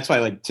again, and that's why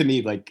like to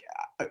me, like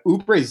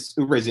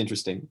Oubre's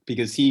interesting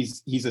because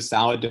he's a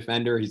solid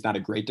defender. He's not a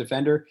great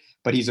defender,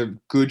 but he's a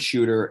good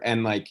shooter.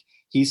 And like,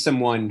 he's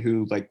someone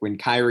who, like, when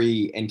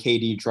Kyrie and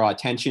KD draw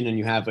attention and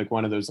you have like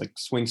one of those like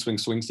swing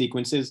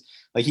sequences,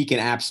 like he can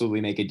absolutely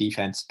make a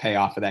defense pay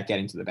off of that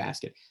getting to the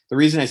basket. The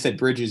reason I said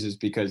Bridges is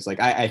because like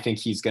I think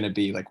he's going to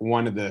be like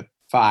one of the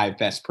 5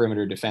 best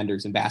perimeter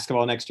defenders in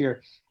basketball next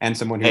year, and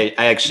someone who I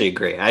actually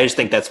agree. I just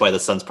think that's why the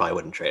Suns probably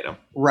wouldn't trade him.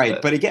 Right,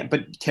 but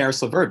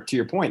Karis LeVert, to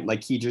your point,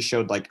 like he just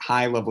showed like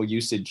high level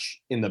usage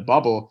in the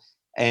bubble,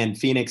 and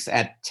Phoenix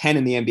at 10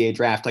 in the NBA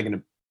draft, like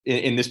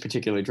in this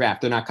particular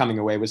draft, they're not coming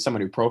away with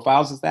someone who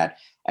profiles as that.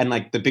 And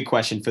like the big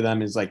question for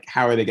them is like,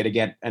 how are they going to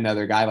get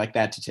another guy like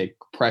that to take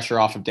pressure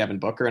off of Devin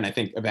Booker? And I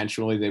think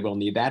eventually they will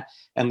need that.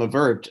 And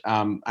LeVert,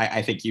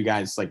 I think you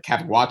guys like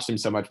haven't watched him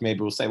so much. Maybe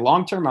we'll say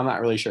long-term, I'm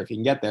not really sure if he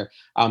can get there.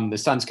 The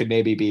Suns could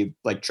maybe be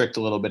like tricked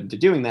a little bit into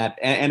doing that.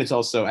 And it's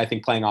also, I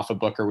think playing off of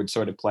Booker would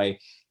sort of play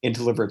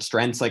into LeVert's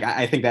strengths. Like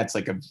I think that's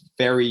like a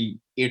very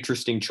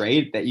interesting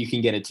trade that you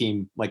can get a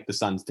team like the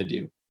Suns to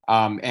do.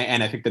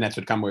 And I think the Nets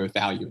would come away with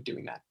value in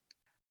doing that.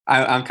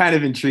 I'm kind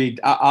of intrigued.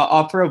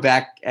 I'll throw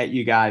back at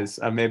you guys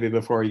maybe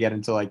before we get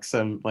into like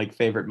some like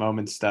favorite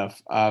moments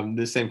stuff.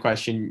 The same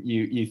question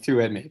you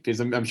threw at me, because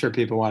I'm sure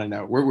people want to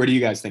know where do you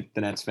guys think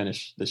the Nets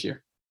finish this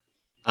year?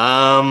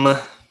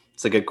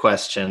 It's a good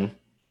question.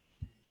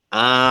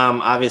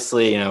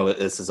 Obviously,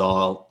 this is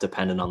all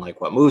dependent on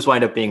like what moves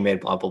wind up being made,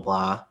 blah blah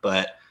blah.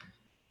 But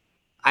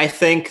I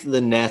think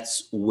the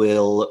Nets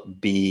will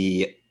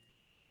be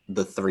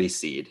the 3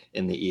 seed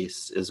in the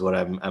East is what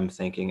I'm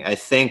thinking. I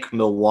think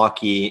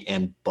Milwaukee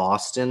and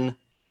Boston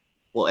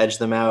will edge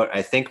them out.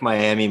 I think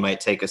Miami might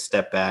take a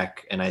step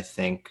back, and I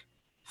think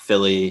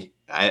Philly,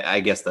 I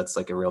guess that's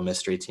like a real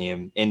mystery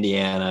team.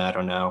 Indiana, I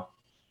don't know.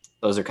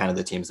 Those are kind of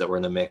the teams that were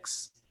in the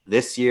mix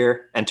this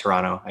year, and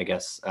Toronto, I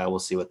guess. We'll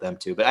see with them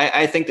too. But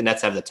I think the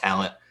Nets have the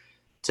talent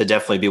to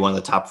definitely be one of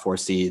the top 4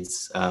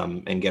 seeds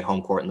and get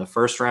home court in the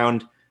first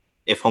round,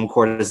 if home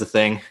court is a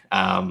thing.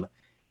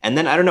 And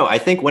then I don't know. I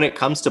think when it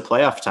comes to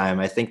playoff time,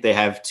 I think they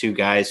have 2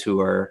 guys who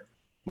are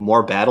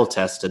more battle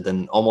tested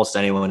than almost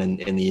anyone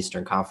in the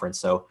Eastern Conference.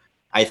 So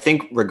I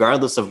think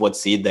regardless of what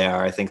seed they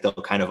are, I think they'll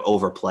kind of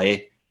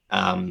overplay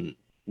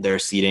their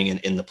seeding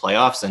in the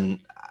playoffs. And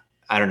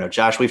I don't know,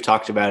 Josh, we've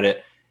talked about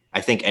it.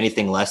 I think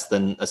anything less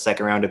than a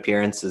second round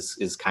appearance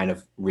is kind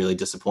of really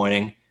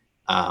disappointing.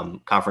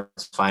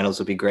 Conference finals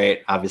would be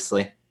great.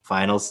 Obviously,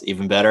 finals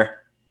even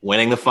better.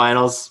 Winning the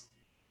finals,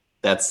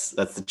 that's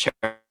the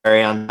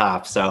cherry on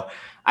top. So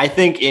I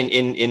think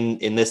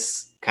in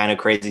this kind of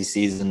crazy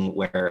season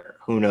where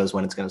who knows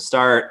when it's going to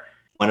start,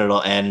 when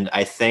it'll end,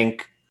 I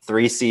think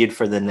 3 seed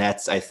for the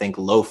Nets. I think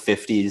low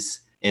 50s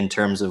in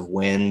terms of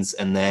wins,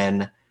 and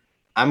then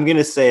I'm going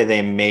to say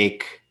they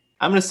make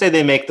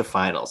the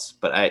finals,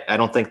 but I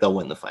don't think they'll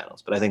win the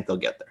finals, but I think they'll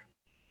get there.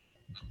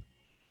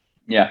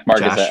 Yeah,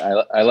 Marcus,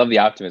 I love the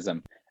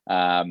optimism.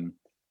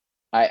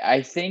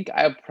 I think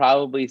I'll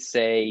probably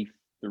say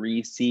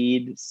 3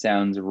 seed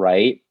sounds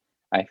right.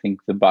 I think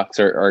the Bucks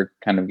are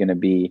kind of going to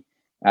be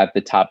at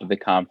the top of the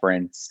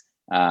conference.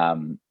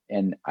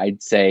 And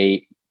I'd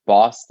say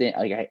Boston,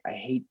 like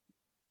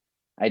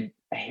I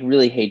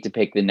really hate to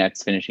pick the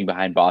Nets finishing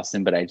behind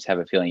Boston, but I just have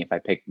a feeling if I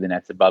pick the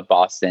Nets above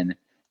Boston,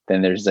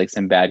 then there's like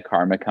some bad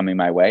karma coming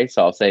my way.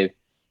 So I'll say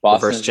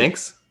Boston. Reverse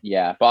jinx?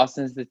 Yeah,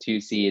 Boston's the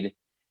 2 seed.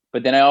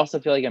 But then I also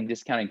feel like I'm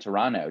discounting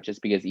Toronto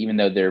just because even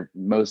though they're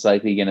most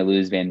likely going to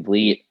lose Van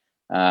Vliet,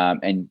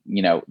 and,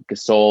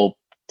 Gasol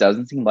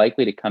doesn't seem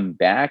likely to come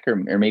back, or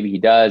maybe he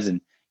does. And,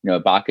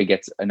 Ibaka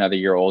gets another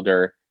year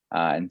older,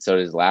 and so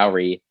does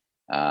Lowry.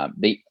 I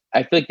feel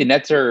like the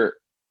Nets are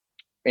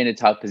in a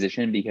tough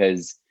position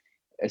because,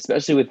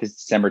 especially with this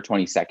December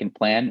 22nd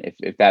plan,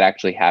 if that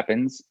actually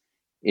happens,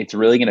 it's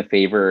really going to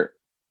favor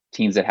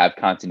teams that have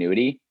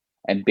continuity.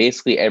 And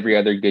basically every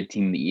other good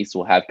team in the East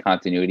will have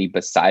continuity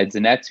besides the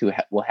Nets, who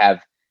will have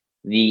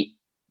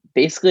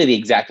basically the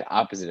exact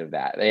opposite of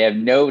that. They have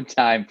no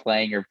time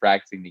playing or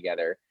practicing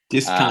together.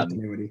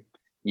 Discontinuity.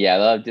 Yeah,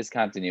 they'll have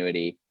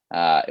discontinuity.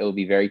 It will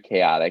be very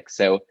chaotic.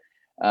 So,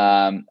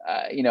 I'm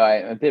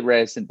a bit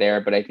reticent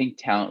there, but I think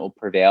talent will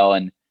prevail.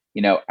 And,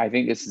 I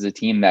think this is a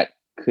team that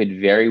could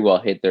very well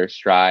hit their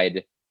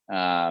stride,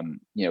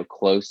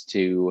 close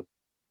to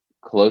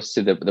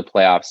the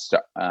playoffs,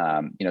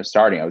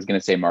 starting. I was going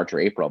to say March or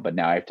April, but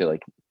now I have to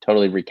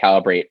totally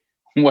recalibrate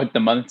what the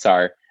months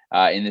are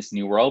in this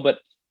new world. But,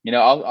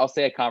 I'll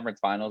say a conference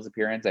finals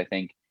appearance. I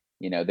think,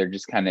 they're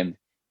just kind of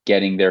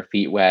getting their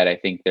feet wet. I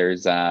think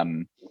there's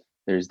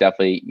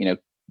definitely,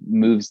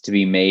 moves to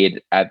be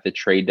made at the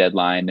trade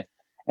deadline.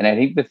 And I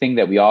think the thing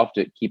that we all have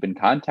to keep in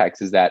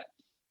context is that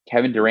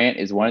Kevin Durant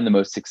is one of the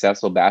most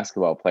successful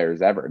basketball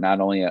players ever,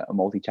 not only a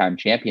multi-time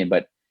champion,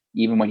 but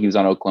even when he was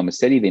on Oklahoma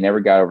City, they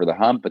never got over the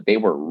hump, but they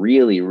were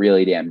really,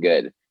 really damn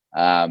good.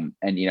 And,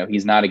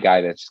 he's not a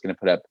guy that's just going to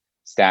put up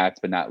stats,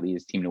 but not lead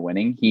his team to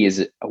winning. He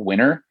is a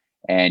winner,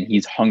 and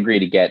he's hungry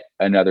to get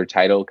another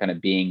title, kind of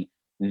being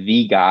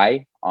the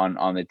guy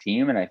on the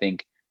team. And I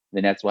think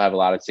the Nets will have a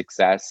lot of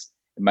success.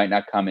 It might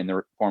not come in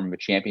the form of a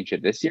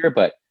championship this year,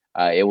 but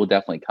it will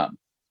definitely come.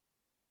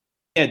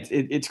 Yeah,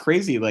 it's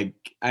crazy.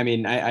 I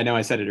know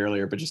I said it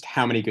earlier, but just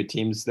how many good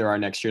teams there are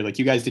next year.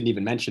 You guys didn't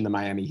even mention the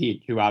Miami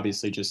Heat, who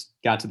obviously just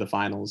got to the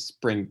finals.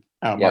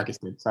 Marcus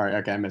did. Sorry.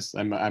 Okay. I must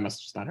have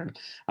just not heard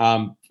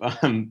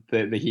him.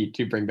 The Heat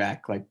to bring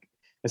back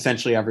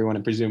essentially everyone,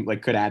 and presume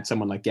could add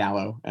someone like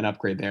Gallo and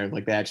upgrade there.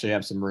 They actually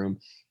have some room.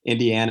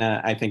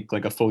 Indiana, I think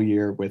a full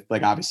year with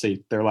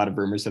obviously there are a lot of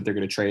rumors that they're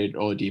going to trade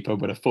Oladipo,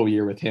 but a full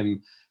year with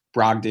him,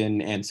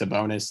 Brogdon, and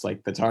Sabonis,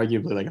 that's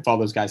arguably if all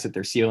those guys hit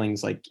their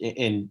ceilings,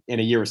 in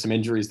a year with some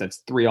injuries, that's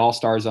 3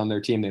 all-stars on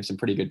their team. They have some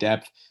pretty good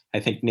depth. I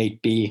think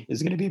Nate B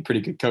is going to be a pretty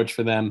good coach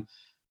for them.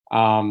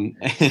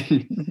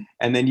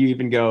 And then you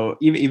even go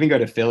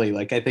to Philly.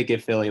 I think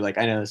if Philly,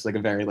 I know it's a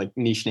very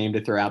niche name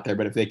to throw out there,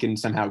 but if they can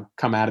somehow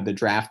come out of the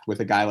draft with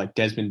a guy like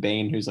Desmond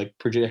Bane, who's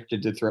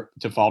projected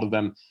to fall to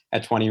them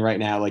at 20 right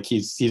now,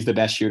 he's the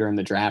best shooter in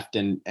the draft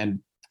and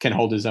can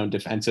hold his own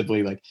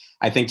defensively.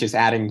 I think just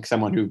adding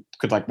someone who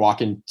could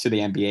walk into the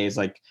NBA as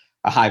a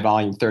high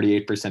volume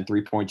 38%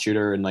 3-point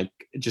shooter, and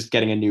just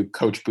getting a new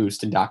coach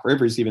boost in Doc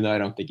Rivers, even though I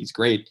don't think he's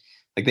great,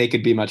 they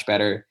could be much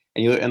better.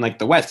 And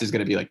the West is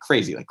going to be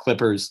crazy,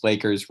 Clippers,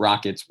 Lakers,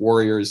 Rockets,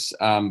 Warriors,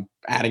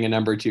 adding a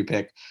number 2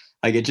 pick.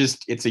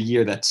 It's a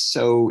year that's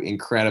so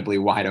incredibly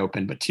wide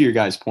open. But to your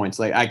guys' points,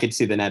 I could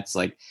see the Nets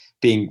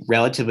being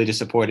relatively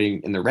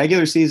disappointing in the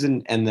regular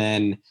season, and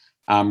then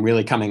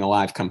really coming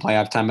alive come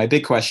playoff time. My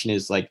big question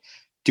is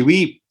do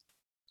we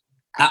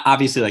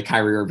obviously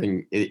Kyrie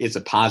Irving is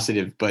a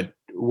positive, but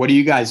what do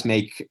you guys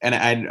make? And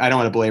I don't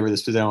want to belabor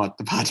this because I don't want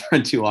the pod to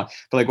run too long,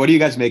 but what do you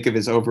guys make of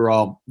his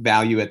overall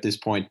value at this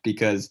point?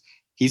 Because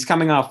he's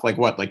coming off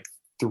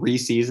 3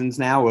 seasons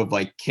now of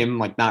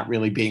him not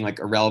really being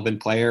a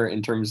relevant player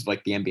in terms of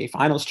the NBA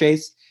finals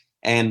chase.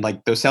 And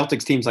those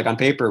Celtics teams on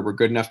paper were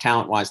good enough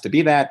talent wise to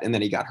be that. And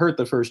then he got hurt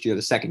the first year.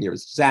 The second year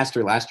was a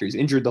disaster. Last year he's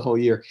injured the whole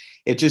year.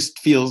 It just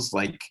feels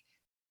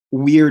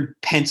weird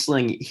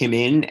penciling him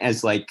in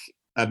as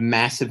a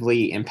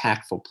massively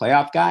impactful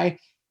playoff guy.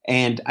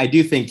 And I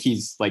do think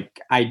he's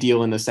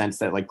ideal in the sense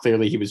that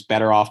clearly he was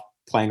better off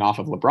playing off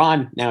of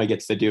LeBron. Now he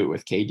gets to do it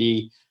with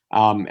KD.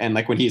 And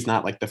like when he's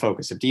not like the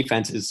focus of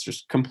defense, is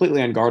just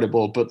completely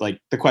unguardable. But like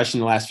the question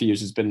the last few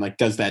years has been like,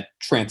 does that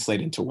translate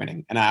into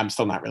winning? And I'm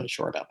still not really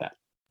sure about that.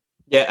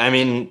 Yeah, I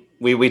mean,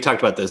 we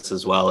talked about this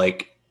as well.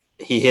 Like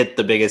he hit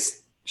the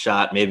biggest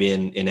shot maybe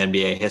in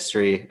NBA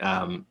history.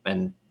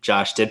 And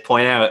Josh did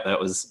point out that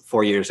was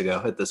 4 years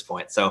ago at this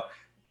point. So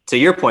to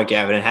your point,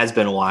 Gavin, it has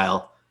been a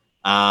while.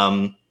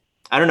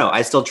 I don't know.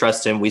 I still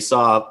trust him. We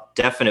saw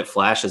definite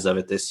flashes of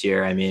it this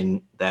year. I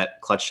mean,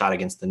 that clutch shot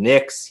against the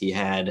Knicks, he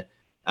had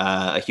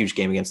a huge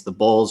game against the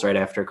Bulls right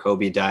after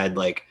Kobe died.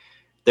 Like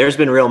there's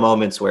been real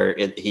moments where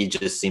he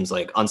just seems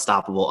like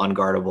unstoppable,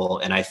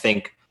 unguardable. And I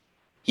think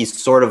he's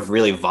sort of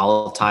really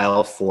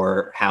volatile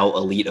for how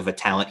elite of a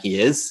talent he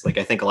is. Like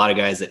I think a lot of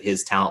guys at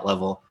his talent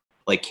level,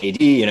 like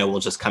KD, will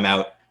just come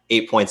out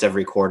 8 points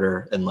every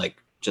quarter and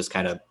like just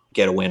kind of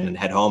get a win and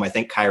head home. I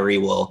think Kyrie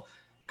will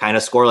kind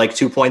of score like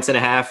 2 points and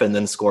a half and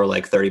then score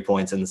like 30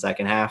 points in the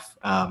second half.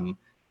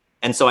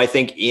 And so I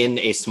think in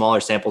a smaller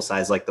sample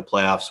size like the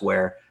playoffs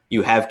where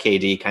you have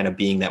KD kind of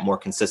being that more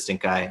consistent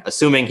guy,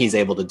 assuming he's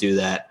able to do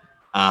that,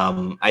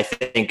 I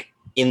think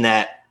in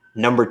that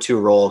number 2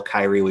 role,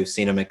 Kyrie, we've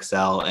seen him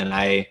excel, and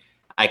I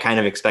kind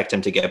of expect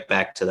him to get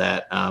back to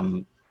that.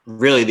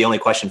 Really, the only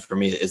question for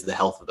me is the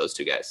health of those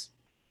two guys.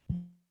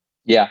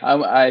 Yeah,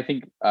 I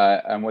think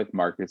I'm with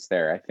Marcus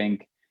there. I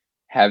think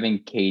having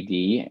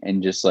KD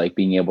and just like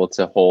being able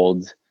to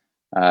hold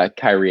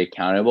Kyrie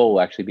accountable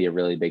will actually be a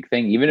really big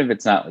thing, even if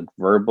it's not like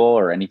verbal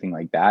or anything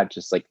like that.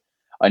 Just like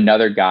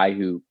another guy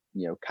who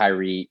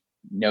Kyrie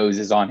knows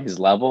is on his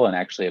level and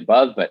actually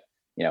above. But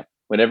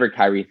whatever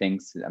Kyrie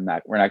thinks, we're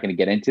not going to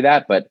get into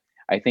that. But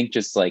I think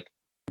just like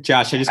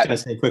Josh, I just gotta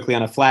say quickly,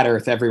 on a flat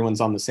earth,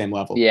 everyone's on the same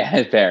level.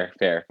 Yeah, fair.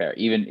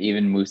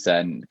 Even Musa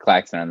and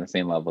Claxton are on the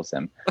same level as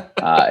him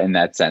in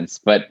that sense.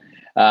 But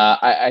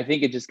I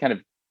think it just kind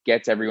of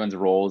gets everyone's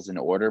roles in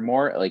order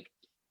more, like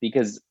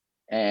because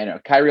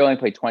Kyrie only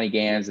played 20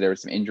 games. There were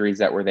some injuries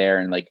that were there,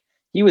 and like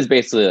he was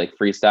basically like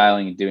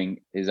freestyling and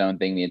doing his own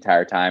thing the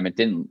entire time. It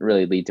didn't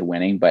really lead to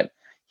winning, but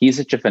he's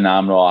such a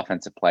phenomenal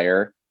offensive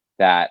player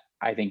that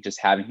I think just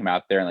having him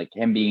out there and like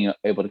him being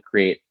able to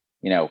create,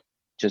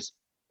 just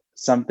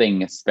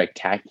something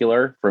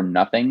spectacular from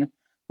nothing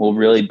will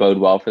really bode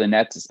well for the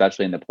Nets,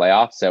 especially in the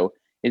playoffs. So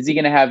is he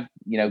going to have,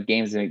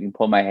 games that can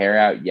pull my hair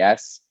out?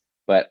 Yes.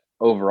 But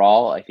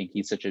overall, I think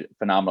he's such a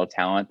phenomenal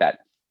talent that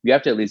you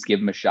have to at least give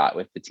him a shot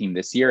with the team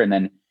this year. And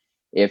then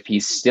if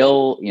he's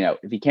still,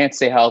 if he can't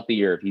stay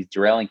healthy or if he's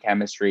derailing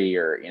chemistry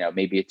or,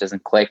 maybe it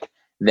doesn't click,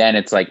 then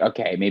it's like,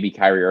 okay, maybe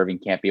Kyrie Irving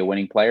can't be a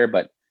winning player,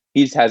 but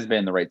he just has been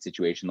in the right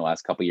situation the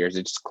last couple of years.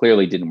 It just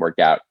clearly didn't work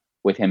out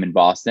with him in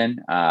Boston.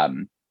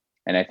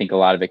 And I think a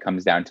lot of it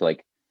comes down to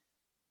like,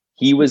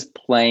 he was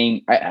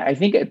playing, I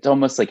think it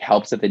almost like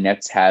helps that the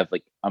Nets have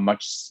like a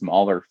much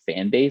smaller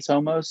fan base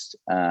almost.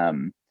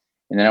 And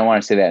I don't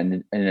want to say that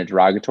in a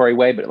derogatory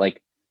way, but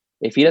like,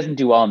 if he doesn't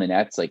do well in the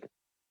Nets, like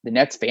the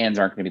Nets fans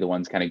aren't going to be the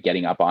ones kind of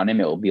getting up on him.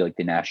 It will be like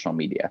the national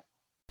media.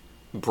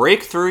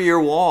 Break through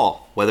your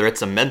wall. Whether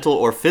it's a mental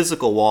or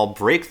physical wall,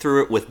 break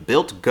through it with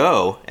Built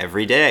Go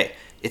every day.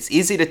 It's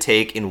easy to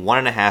take in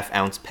 1.5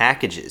 ounce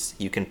packages.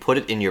 You can put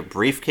it in your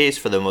briefcase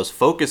for the most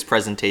focused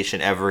presentation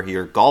ever,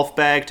 your golf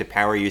bag to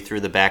power you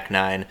through the back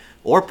nine,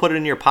 or put it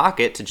in your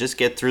pocket to just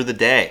get through the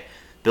day.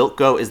 Built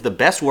Go is the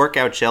best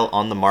workout gel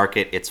on the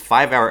market. It's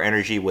 5-hour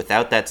energy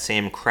without that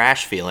same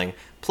crash feeling.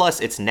 Plus,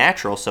 it's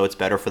natural, so it's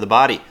better for the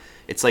body.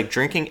 It's like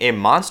drinking a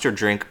Monster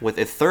drink with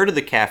 1/3 of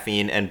the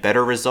caffeine and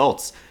better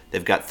results.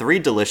 They've got 3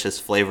 delicious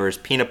flavors: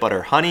 peanut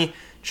butter honey,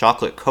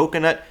 chocolate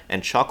coconut,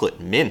 and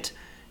chocolate mint.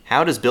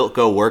 How does Built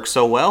Go work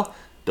so well?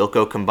 Built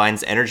Go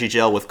combines energy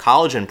gel with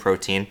collagen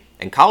protein,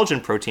 and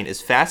collagen protein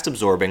is fast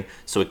absorbing,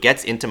 so it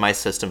gets into my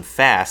system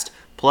fast,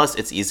 plus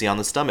it's easy on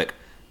the stomach.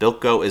 Built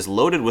Go is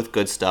loaded with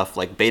good stuff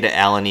like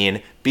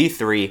beta-alanine,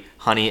 B3,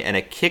 honey, and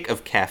a kick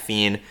of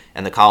caffeine,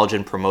 and the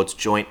collagen promotes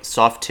joint,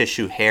 soft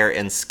tissue, hair,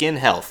 and skin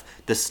health.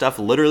 This stuff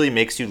literally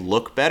makes you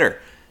look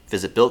better.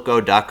 Visit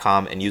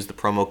BuiltGo.com and use the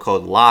promo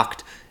code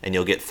LOCKED, and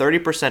you'll get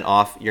 30%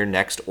 off your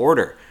next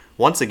order.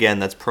 Once again,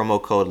 that's promo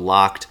code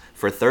LOCKED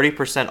for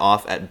 30%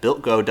 off at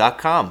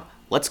BuiltGo.com.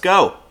 Let's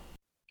go! All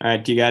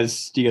right, do you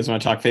guys want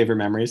to talk favorite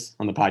memories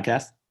on the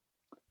podcast?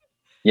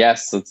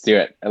 Yes, let's do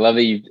it. I love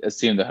that you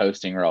assumed the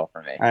hosting role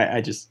for me. I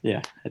just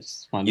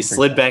wanted You to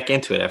slid back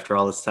into it after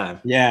all this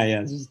time.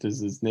 Yeah. This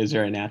is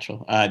very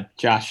natural.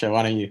 Josh,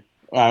 why don't you?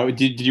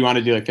 Did you want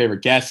to do like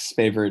favorite guests,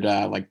 favorite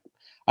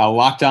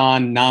locked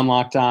on,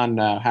 non-locked on?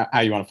 How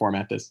you want to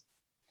format this?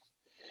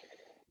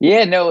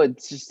 Yeah, no,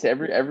 it's just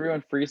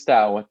everyone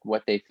freestyle with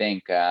what they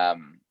think.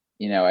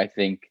 I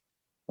think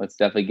let's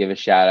definitely give a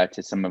shout out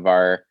to some of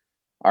our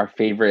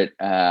favorite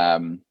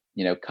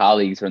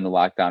colleagues from the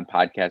Locked On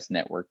Podcast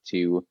Network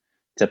to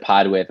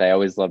pod with. I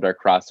always loved our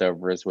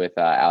crossovers with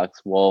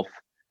Alex Wolf,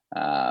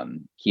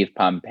 Keith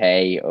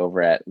Pompey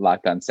over at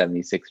Locked On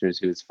 76ers,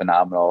 who's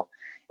phenomenal.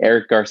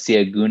 Eric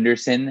Garcia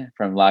Gunderson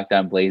from Locked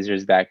On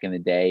Blazers back in the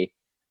day.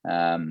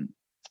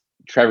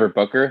 Trevor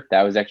Booker,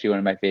 that was actually one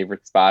of my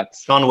favorite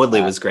spots. Sean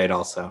Woodley was great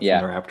also yeah,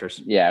 from the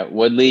Raptors. Yeah,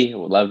 Woodley,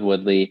 loved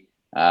Woodley.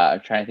 I'm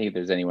trying to think if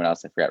there's anyone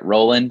else I forgot.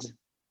 Roland.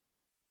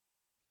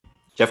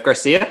 Jeff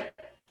Garcia?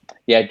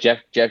 Yeah,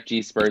 Jeff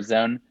G. Spurs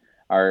Zone,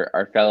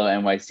 our fellow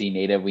NYC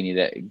native. We need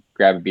to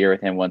grab a beer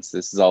with him once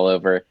this is all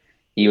over.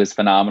 He was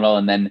phenomenal.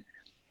 And then,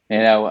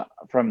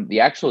 from the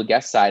actual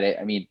guest side,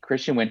 I mean,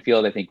 Christian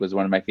Winfield, I think, was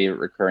one of my favorite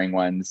recurring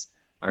ones.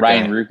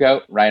 Ryan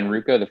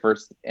Ruocco, the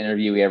first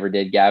interview we ever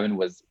did, Gavin,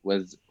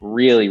 was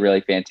really,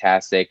 really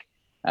fantastic.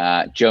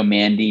 Joe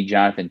Mandy,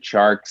 Jonathan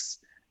Charks.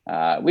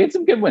 We had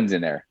some good ones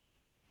in there.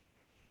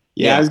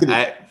 Yeah,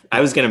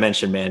 I was gonna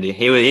mention Mandy.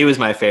 He was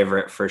my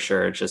favorite for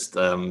sure, just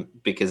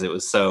because it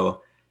was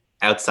so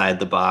outside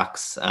the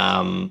box.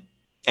 And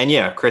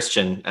yeah,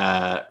 Christian,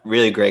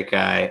 really great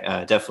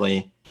guy.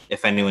 Definitely,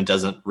 if anyone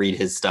doesn't read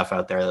his stuff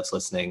out there that's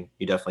listening,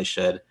 you definitely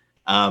should.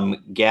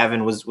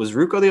 Gavin, was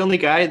Ruocco the only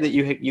guy that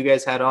you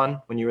guys had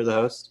on when you were the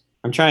host?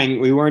 I'm trying.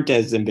 We weren't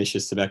as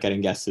ambitious about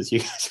getting guests as you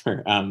guys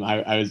were.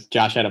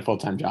 Josh had a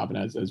full-time job, and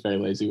I was very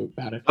lazy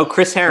about it. Oh,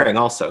 Chris Herring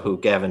also, who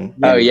Gavin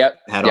had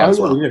on as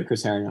well. We had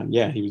Chris Herring on.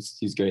 Yeah,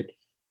 he's great.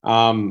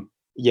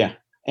 Yeah.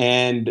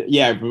 And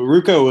yeah,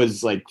 Ruocco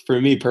was like, for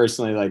me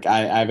personally, like I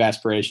have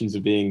aspirations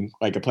of being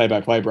like a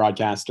play-by-play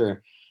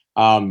broadcaster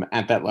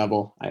at that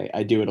level.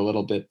 I do it a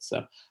little bit.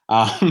 So,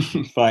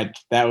 but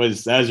that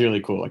was really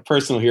cool. Like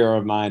personal hero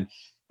of mine.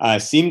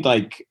 Seemed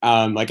like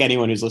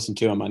anyone who's listened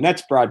to him on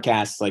Nets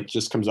broadcasts, like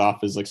just comes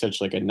off as like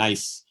such like a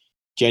nice,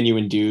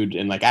 genuine dude,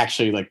 and like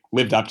actually like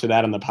lived up to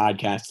that on the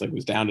podcast. Like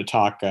was down to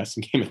talk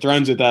some Game of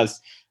Thrones with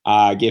us.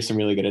 Gave some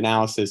really good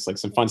analysis, like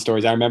some fun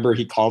stories. I remember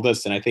he called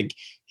us, and I think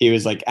he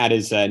was like at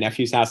his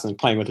nephew's house and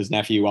playing with his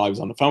nephew while he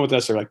was on the phone with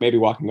us, or like maybe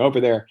walking over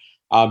there.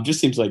 Just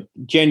seems like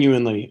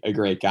genuinely a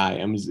great guy.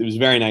 And it was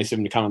very nice of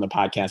him to come on the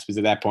podcast, because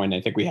at that point, I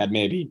think we had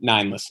maybe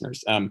 9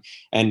 listeners.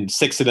 And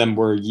 6 of them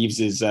were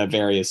Yves's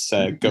various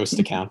ghost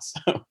accounts.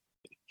 So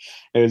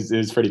it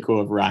was pretty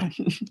cool of Ryan.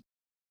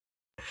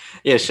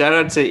 Yeah, shout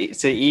out to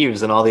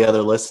Yves and all the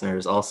other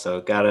listeners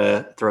also.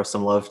 Gotta throw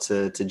some love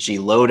to G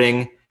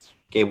Loading,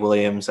 Gabe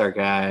Williams, our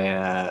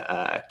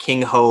guy,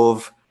 King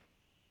Hove,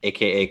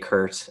 aka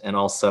Kurt, and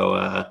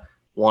also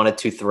wanted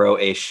to throw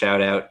a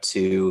shout out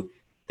to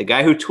the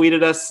guy who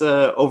tweeted us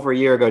over a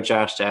year ago,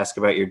 Josh, to ask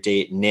about your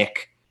date,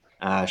 Nick.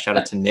 Shout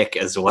out to Nick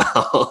as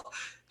well.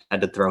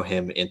 Had to throw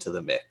him into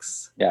the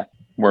mix. Yeah,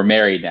 we're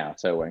married now,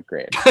 so it went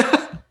great.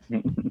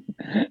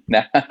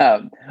 Now,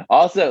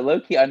 also,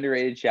 low-key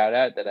underrated shout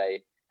out that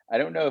I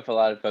don't know if a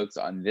lot of folks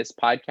on this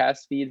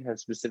podcast feed have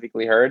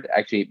specifically heard.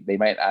 Actually, they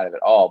might not have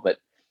at all, but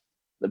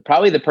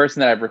probably the person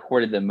that I've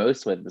recorded the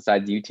most with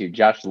besides you two,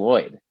 Josh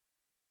Lloyd.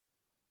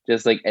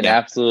 Just like an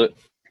absolute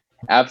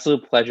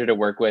pleasure to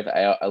work with.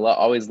 I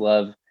always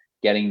love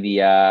getting the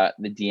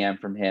DM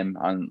from him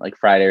on like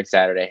Friday or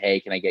Saturday. Hey,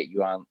 can I get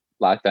you on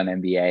Locked On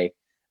NBA?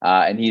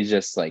 And he's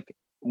just like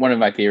one of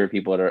my favorite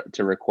people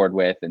to record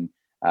with, and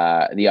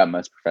the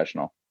utmost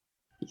professional.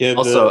 Yeah.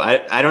 Also,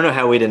 I don't know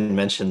how we didn't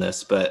mention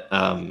this, but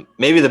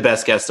maybe the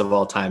best guest of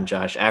all time,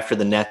 Josh. After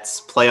the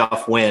Nets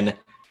playoff win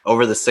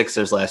over the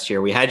Sixers last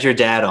year, we had your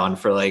dad on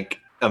for like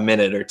a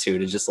minute or two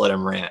to just let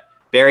him rant.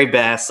 Barry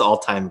Bass,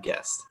 all-time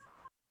guest.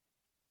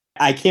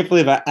 I can't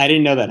believe I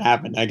didn't know that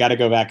happened. I got to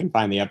go back and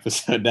find the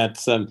episode.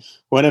 That's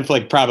one of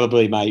like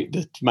probably my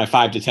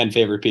 5 to 10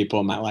 favorite people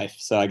in my life.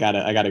 So I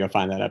gotta go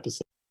find that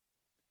episode.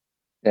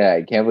 Yeah,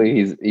 I can't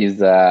believe he's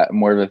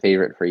more of a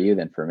favorite for you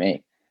than for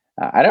me.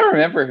 I don't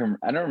remember him.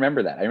 I don't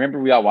remember that. I remember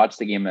we all watched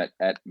the game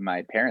at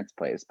my parents'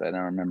 place, but I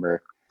don't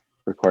remember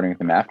recording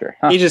with him after.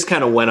 Huh. He just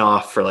kind of went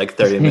off for like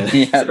 30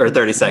 minutes or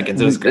 30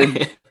 seconds. It was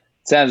great.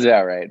 Sounds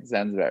about right.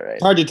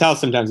 It's hard to tell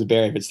sometimes with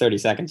Barry if it's 30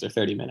 seconds or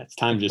 30 minutes.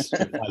 Time just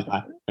flies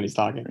by when he's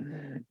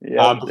talking.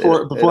 Yeah.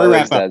 Before we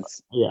wrap up,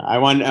 I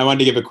wanted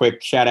to give a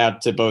quick shout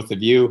out to both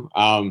of you.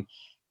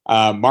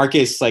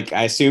 Marcus, like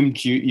I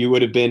assumed you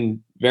would have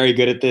been very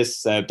good at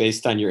this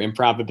based on your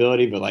improv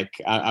ability, but like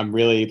I'm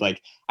really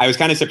like I was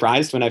kind of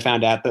surprised when I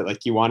found out that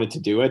like you wanted to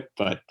do it,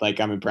 but like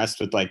I'm impressed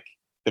with like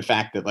the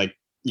fact that like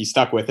you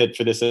stuck with it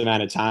for this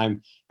amount of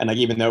time, and like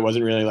even though it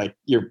wasn't really like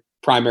your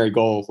primary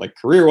goal like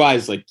career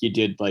wise, like you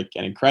did like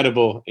an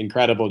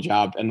incredible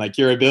job, and like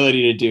your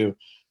ability to do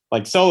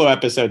like solo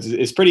episodes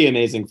is pretty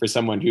amazing for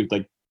someone who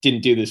like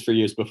didn't do this for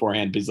years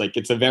beforehand, because like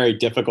it's a very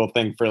difficult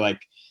thing for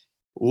like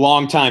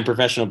long-time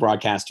professional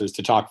broadcasters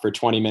to talk for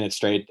 20 minutes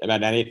straight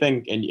about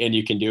anything, and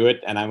you can do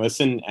it, and I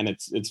listen, and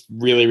it's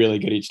really, really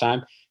good each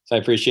time. So I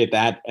appreciate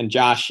that. And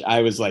Josh,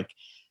 I was like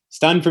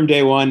stunned from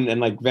day one, and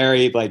like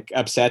very like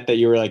upset that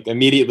you were like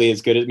immediately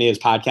as good at me as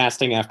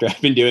podcasting after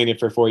I've been doing it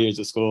for 4 years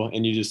of school,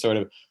 and you just sort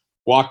of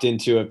walked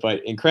into it,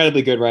 but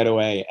incredibly good right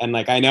away. And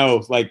like I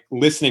know like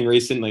listening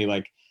recently,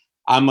 like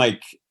I'm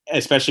like,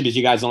 especially because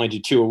you guys only do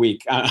 2 a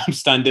week, I'm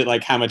stunned at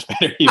like how much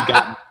better you've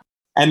gotten.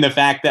 And the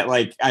fact that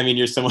like, I mean,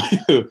 you're someone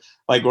who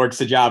like works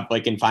a job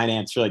like in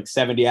finance for like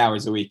 70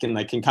 hours a week, and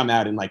like can come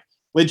out and like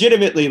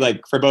legitimately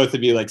like for both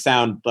of you like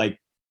sound like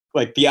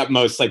like the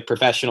utmost like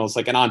professionals,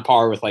 like and on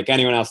par with like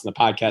anyone else in the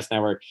podcast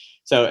network.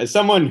 So as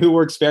someone who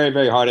works very,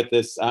 very hard at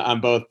this,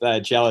 I'm both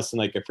jealous and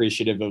like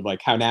appreciative of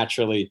like how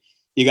naturally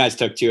you guys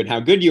took to it and how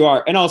good you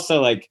are. And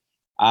also like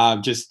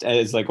just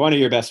as like one of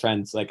your best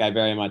friends, like I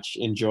very much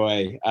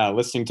enjoy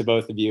listening to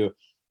both of you.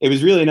 It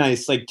was really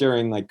nice, like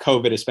during like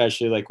COVID,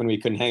 especially like when we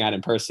couldn't hang out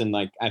in person,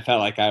 like I felt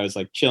like I was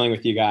like chilling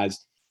with you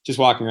guys, just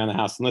walking around the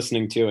house and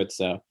listening to it.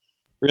 So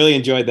really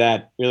enjoyed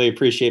that. Really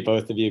appreciate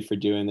both of you for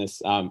doing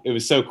this. It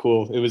was so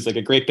cool. It was like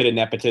a great bit of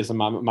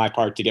nepotism on my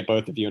part to get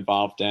both of you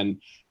involved.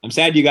 And I'm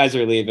sad you guys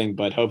are leaving,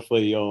 but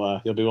hopefully you'll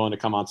be willing to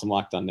come on some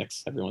Locked On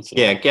Knicks every once in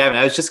a while. Yeah, Gavin,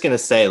 I was just gonna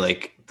say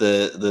like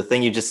the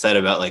thing you just said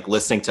about like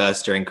listening to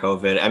us during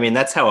COVID. I mean,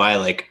 that's how I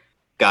like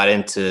got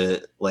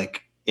into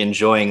like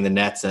enjoying the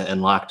Nets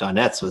and Locked On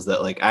Nets, was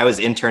that like I was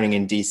interning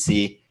in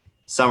DC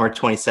summer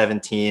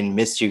 2017,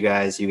 missed you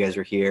guys. You guys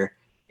were here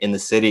in the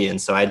city. And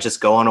so I'd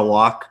just go on a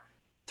walk,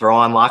 throw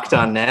on Locked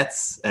On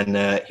Nets, and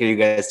hear you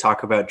guys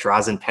talk about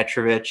Drazen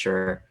Petrovic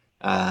or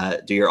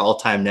do your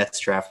all-time Nets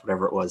draft,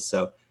 whatever it was.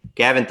 So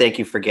Gavin, thank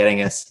you for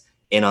getting us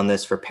in on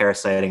this, for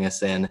parasiting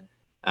us in.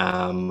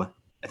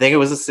 I think it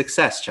was a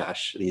success,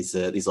 Josh,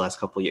 these last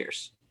couple of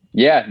years.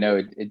 Yeah, no,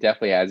 it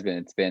definitely has been.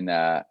 It's been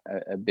a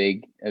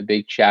big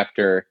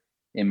chapter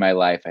in my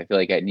life. I feel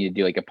like I need to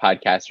do like a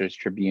Podcasters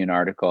Tribune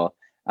article.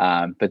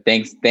 But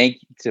thank you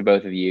to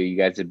both of you. You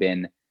guys have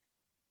been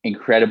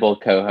incredible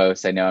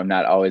co-hosts. I know I'm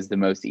not always the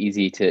most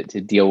easy to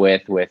deal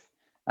with work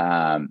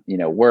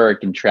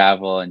and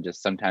travel, and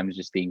just sometimes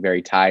just being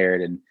very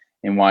tired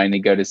and wanting to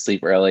go to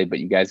sleep early. But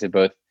you guys have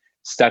both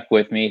stuck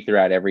with me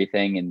throughout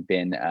everything and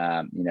been,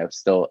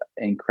 still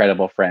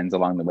incredible friends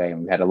along the way. And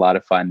we've had a lot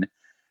of fun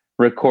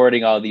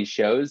recording all these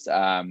shows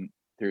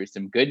through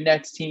some good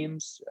Nets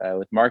teams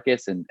with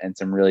Marcus and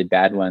some really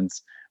bad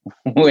ones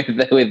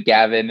with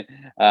Gavin.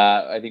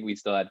 I think we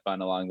still had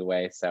fun along the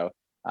way. So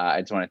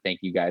I just want to thank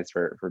you guys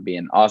for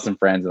being awesome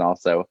friends and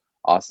also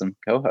awesome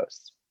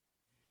co-hosts.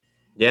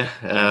 Yeah.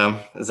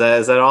 Is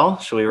that all?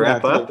 Should we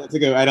wrap up? That's a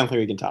good. I don't think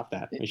we can top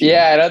that.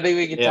 Yeah, I don't think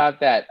we can top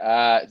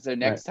that. So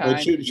next time,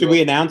 should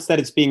we announce that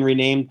it's being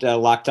renamed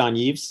Locked On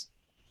Yves?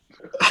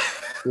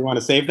 You want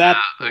to save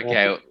that?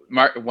 Okay.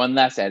 One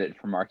last edit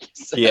for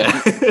Marcus. Yeah.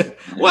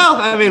 Well,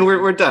 I mean,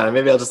 we're done.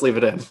 Maybe I'll just leave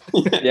it in.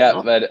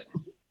 Yeah,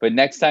 but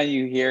next time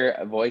you hear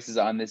voices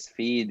on this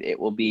feed, it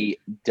will be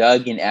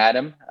Doug and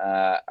Adam,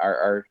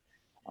 our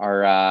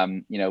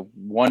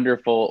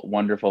wonderful,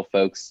 wonderful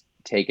folks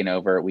taking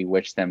over. We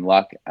wish them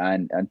luck,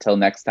 and until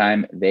next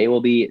time, they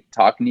will be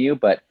talking to you.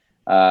 But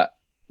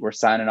we're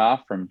signing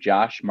off from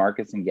Josh,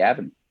 Marcus, and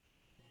Gavin.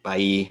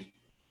 Bye.